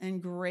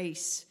and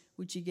grace,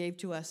 which he gave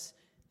to us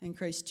in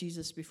Christ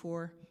Jesus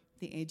before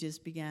the ages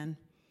began.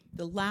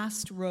 The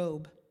last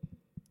robe.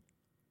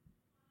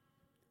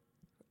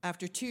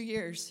 After 2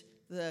 years,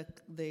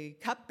 the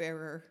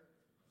cupbearer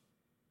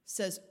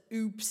says,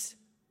 oops,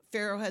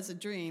 Pharaoh has a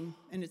dream,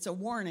 and it's a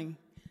warning.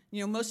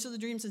 You know, most of the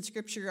dreams in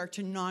Scripture are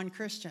to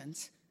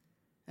non-Christians.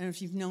 I don't know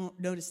if you've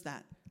noticed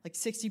that. Like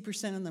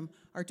 60% of them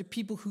are to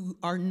people who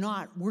are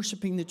not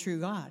worshiping the true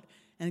God.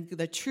 And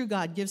the true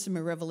God gives them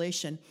a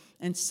revelation,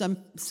 and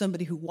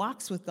somebody who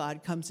walks with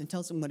God comes and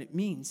tells them what it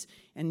means.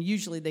 And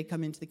usually they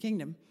come into the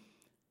kingdom.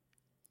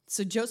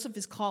 So Joseph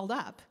is called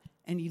up,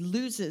 and he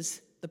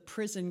loses the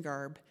prison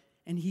garb,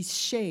 and he's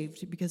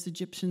shaved because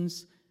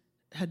Egyptians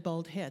had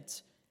bald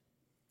heads.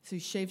 So he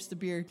shaves the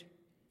beard.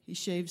 He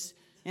shaves.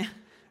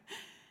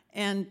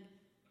 And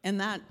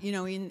that, you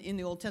know, in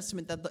the Old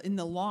Testament, in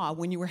the law,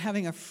 when you were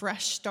having a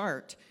fresh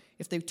start,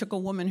 if they took a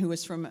woman who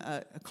was from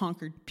a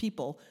conquered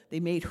people, they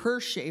made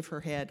her shave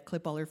her head,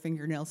 clip all her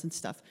fingernails and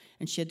stuff,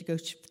 and she had to go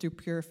through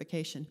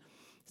purification.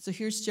 So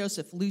here's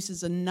Joseph,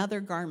 loses another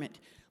garment,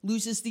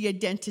 loses the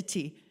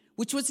identity,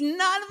 which was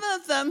none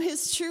of them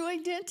his true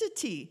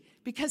identity,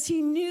 because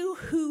he knew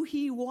who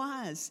he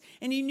was,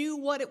 and he knew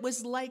what it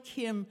was like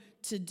him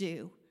to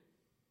do.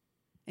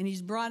 And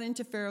he's brought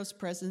into Pharaoh's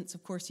presence.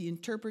 Of course, he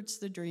interprets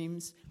the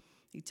dreams.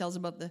 He tells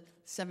about the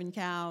 7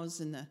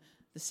 cows and the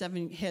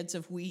 7 heads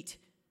of wheat,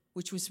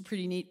 which was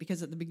pretty neat,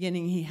 because at the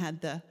beginning he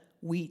had the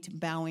wheat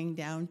bowing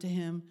down to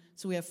him.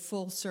 So we have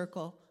full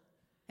circle.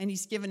 And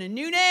he's given a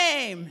new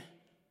name.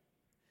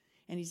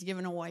 And he's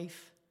given a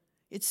wife.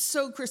 It's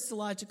so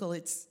Christological.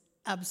 It's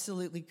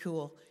absolutely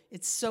cool.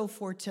 It so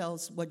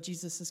foretells what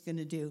Jesus is going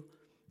to do.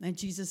 And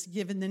Jesus is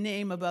given the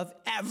name above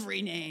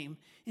every name.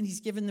 And he's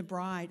given the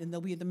bride. And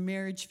there'll be the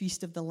marriage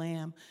feast of the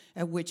Lamb,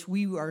 at which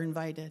we are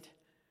invited.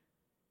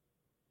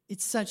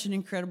 It's such an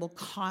incredible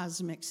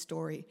cosmic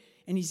story.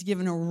 And he's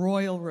given a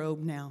royal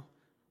robe now,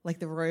 like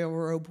the royal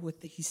robe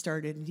he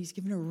started. And he's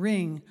given a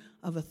ring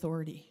of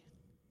authority.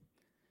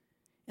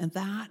 And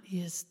that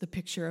is the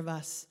picture of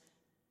us.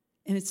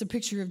 And it's a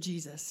picture of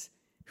Jesus,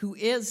 who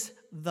is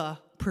the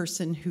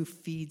person who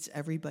feeds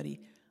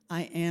everybody.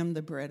 I am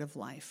the bread of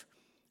life.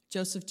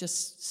 Joseph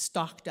just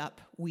stocked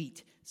up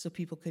wheat so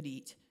people could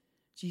eat.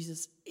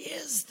 Jesus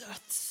is the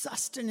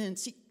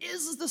sustenance. He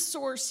is the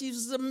source.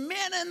 He's the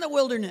manna in the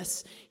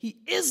wilderness. He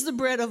is the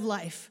bread of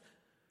life.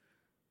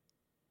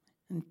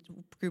 And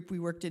the group we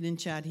worked in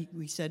Chad,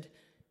 we said,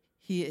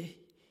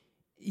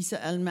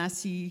 Isa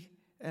al-Masih,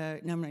 now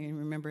I'm not going to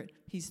remember it.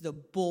 He's the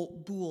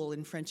boule.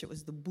 In French, it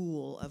was the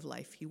boule of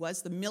life. He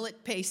was the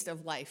millet paste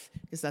of life,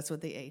 because that's what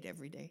they ate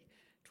every day,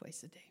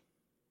 twice a day.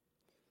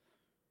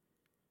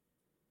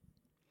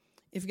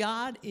 If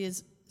God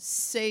is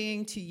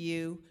saying to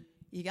you,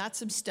 you got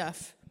some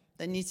stuff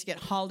that needs to get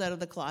hauled out of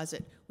the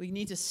closet. We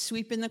need to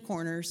sweep in the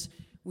corners.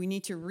 We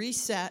need to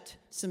reset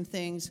some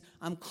things.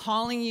 I'm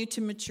calling you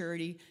to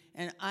maturity,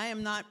 and I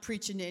am not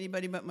preaching to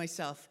anybody but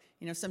myself.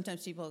 You know,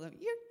 sometimes people go,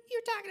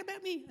 you're talking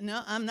about me.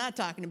 No, I'm not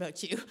talking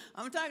about you.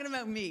 I'm talking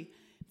about me.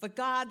 But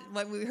God,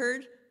 what we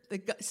heard,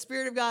 the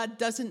Spirit of God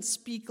doesn't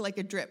speak like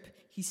a drip.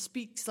 He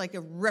speaks like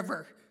a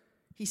river.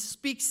 He's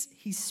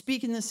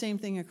speaking the same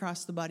thing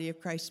across the body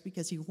of Christ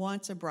because he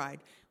wants a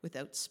bride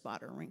without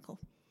spot or wrinkle.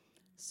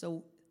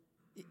 So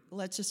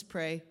let's just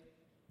pray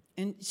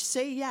and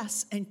say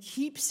yes and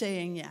keep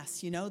saying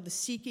yes. You know, the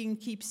seeking,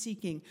 keep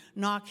seeking.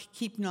 Knock,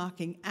 keep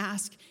knocking.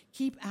 Ask,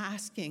 keep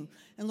asking.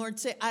 And Lord,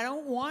 say, I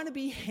don't want to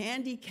be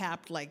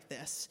handicapped like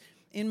this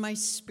in my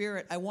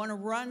spirit. I want to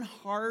run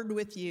hard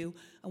with you.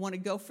 I want to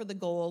go for the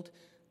gold.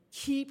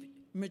 Keep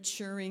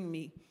maturing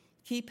me.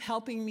 Keep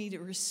helping me to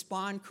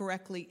respond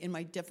correctly in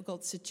my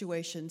difficult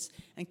situations,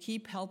 and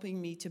keep helping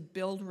me to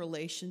build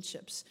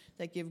relationships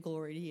that give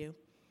glory to you.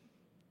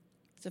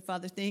 So,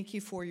 Father, thank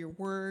you for your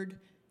word.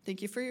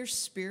 Thank you for your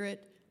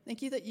Spirit.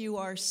 Thank you that you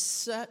are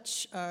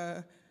such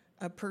a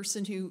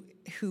person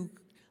who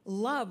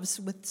loves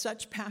with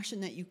such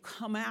passion that you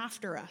come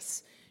after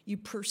us, you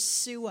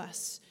pursue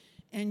us,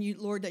 and you,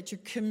 Lord, that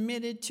you're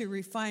committed to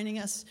refining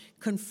us,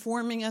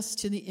 conforming us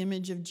to the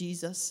image of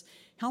Jesus.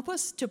 Help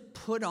us to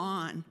put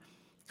on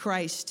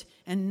Christ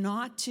and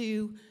not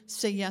to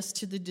say yes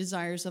to the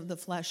desires of the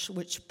flesh,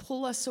 which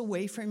pull us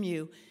away from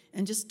you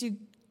and just do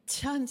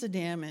tons of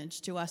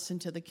damage to us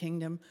and to the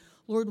kingdom.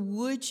 Lord,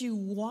 would you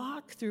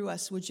walk through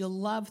us? Would you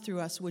love through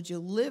us? Would you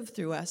live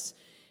through us?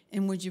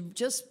 And would you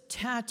just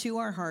tattoo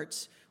our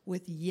hearts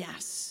with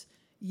yes,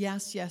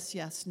 yes, yes,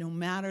 yes, no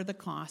matter the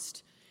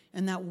cost.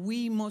 And that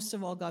we, most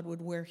of all, God,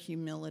 would wear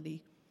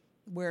humility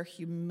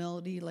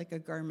like a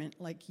garment,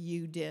 like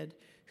you did,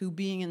 who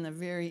being in the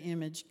very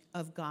image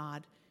of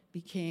God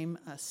became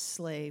a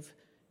slave,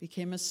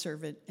 became a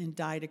servant, and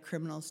died a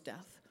criminal's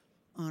death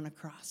on a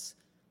cross.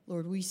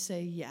 Lord, we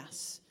say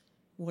yes.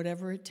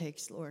 Whatever it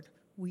takes, Lord,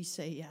 we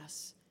say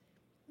yes.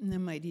 In the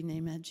mighty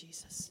name of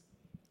Jesus.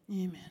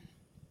 Amen.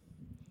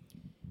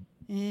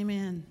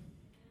 Amen.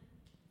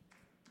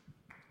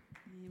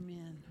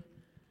 Amen.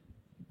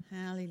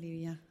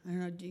 Hallelujah. I don't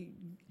know, do you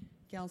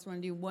gals want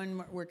to do one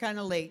more? We're kind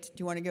of late.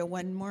 Do you want to go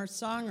one more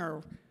song,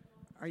 or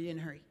are you in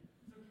a hurry?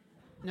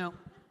 No.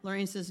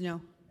 Lorraine says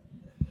no.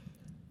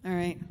 All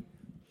right.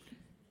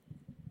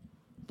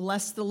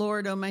 Bless the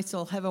Lord, O my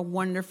soul. Have a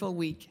wonderful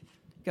week.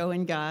 Go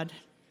in God.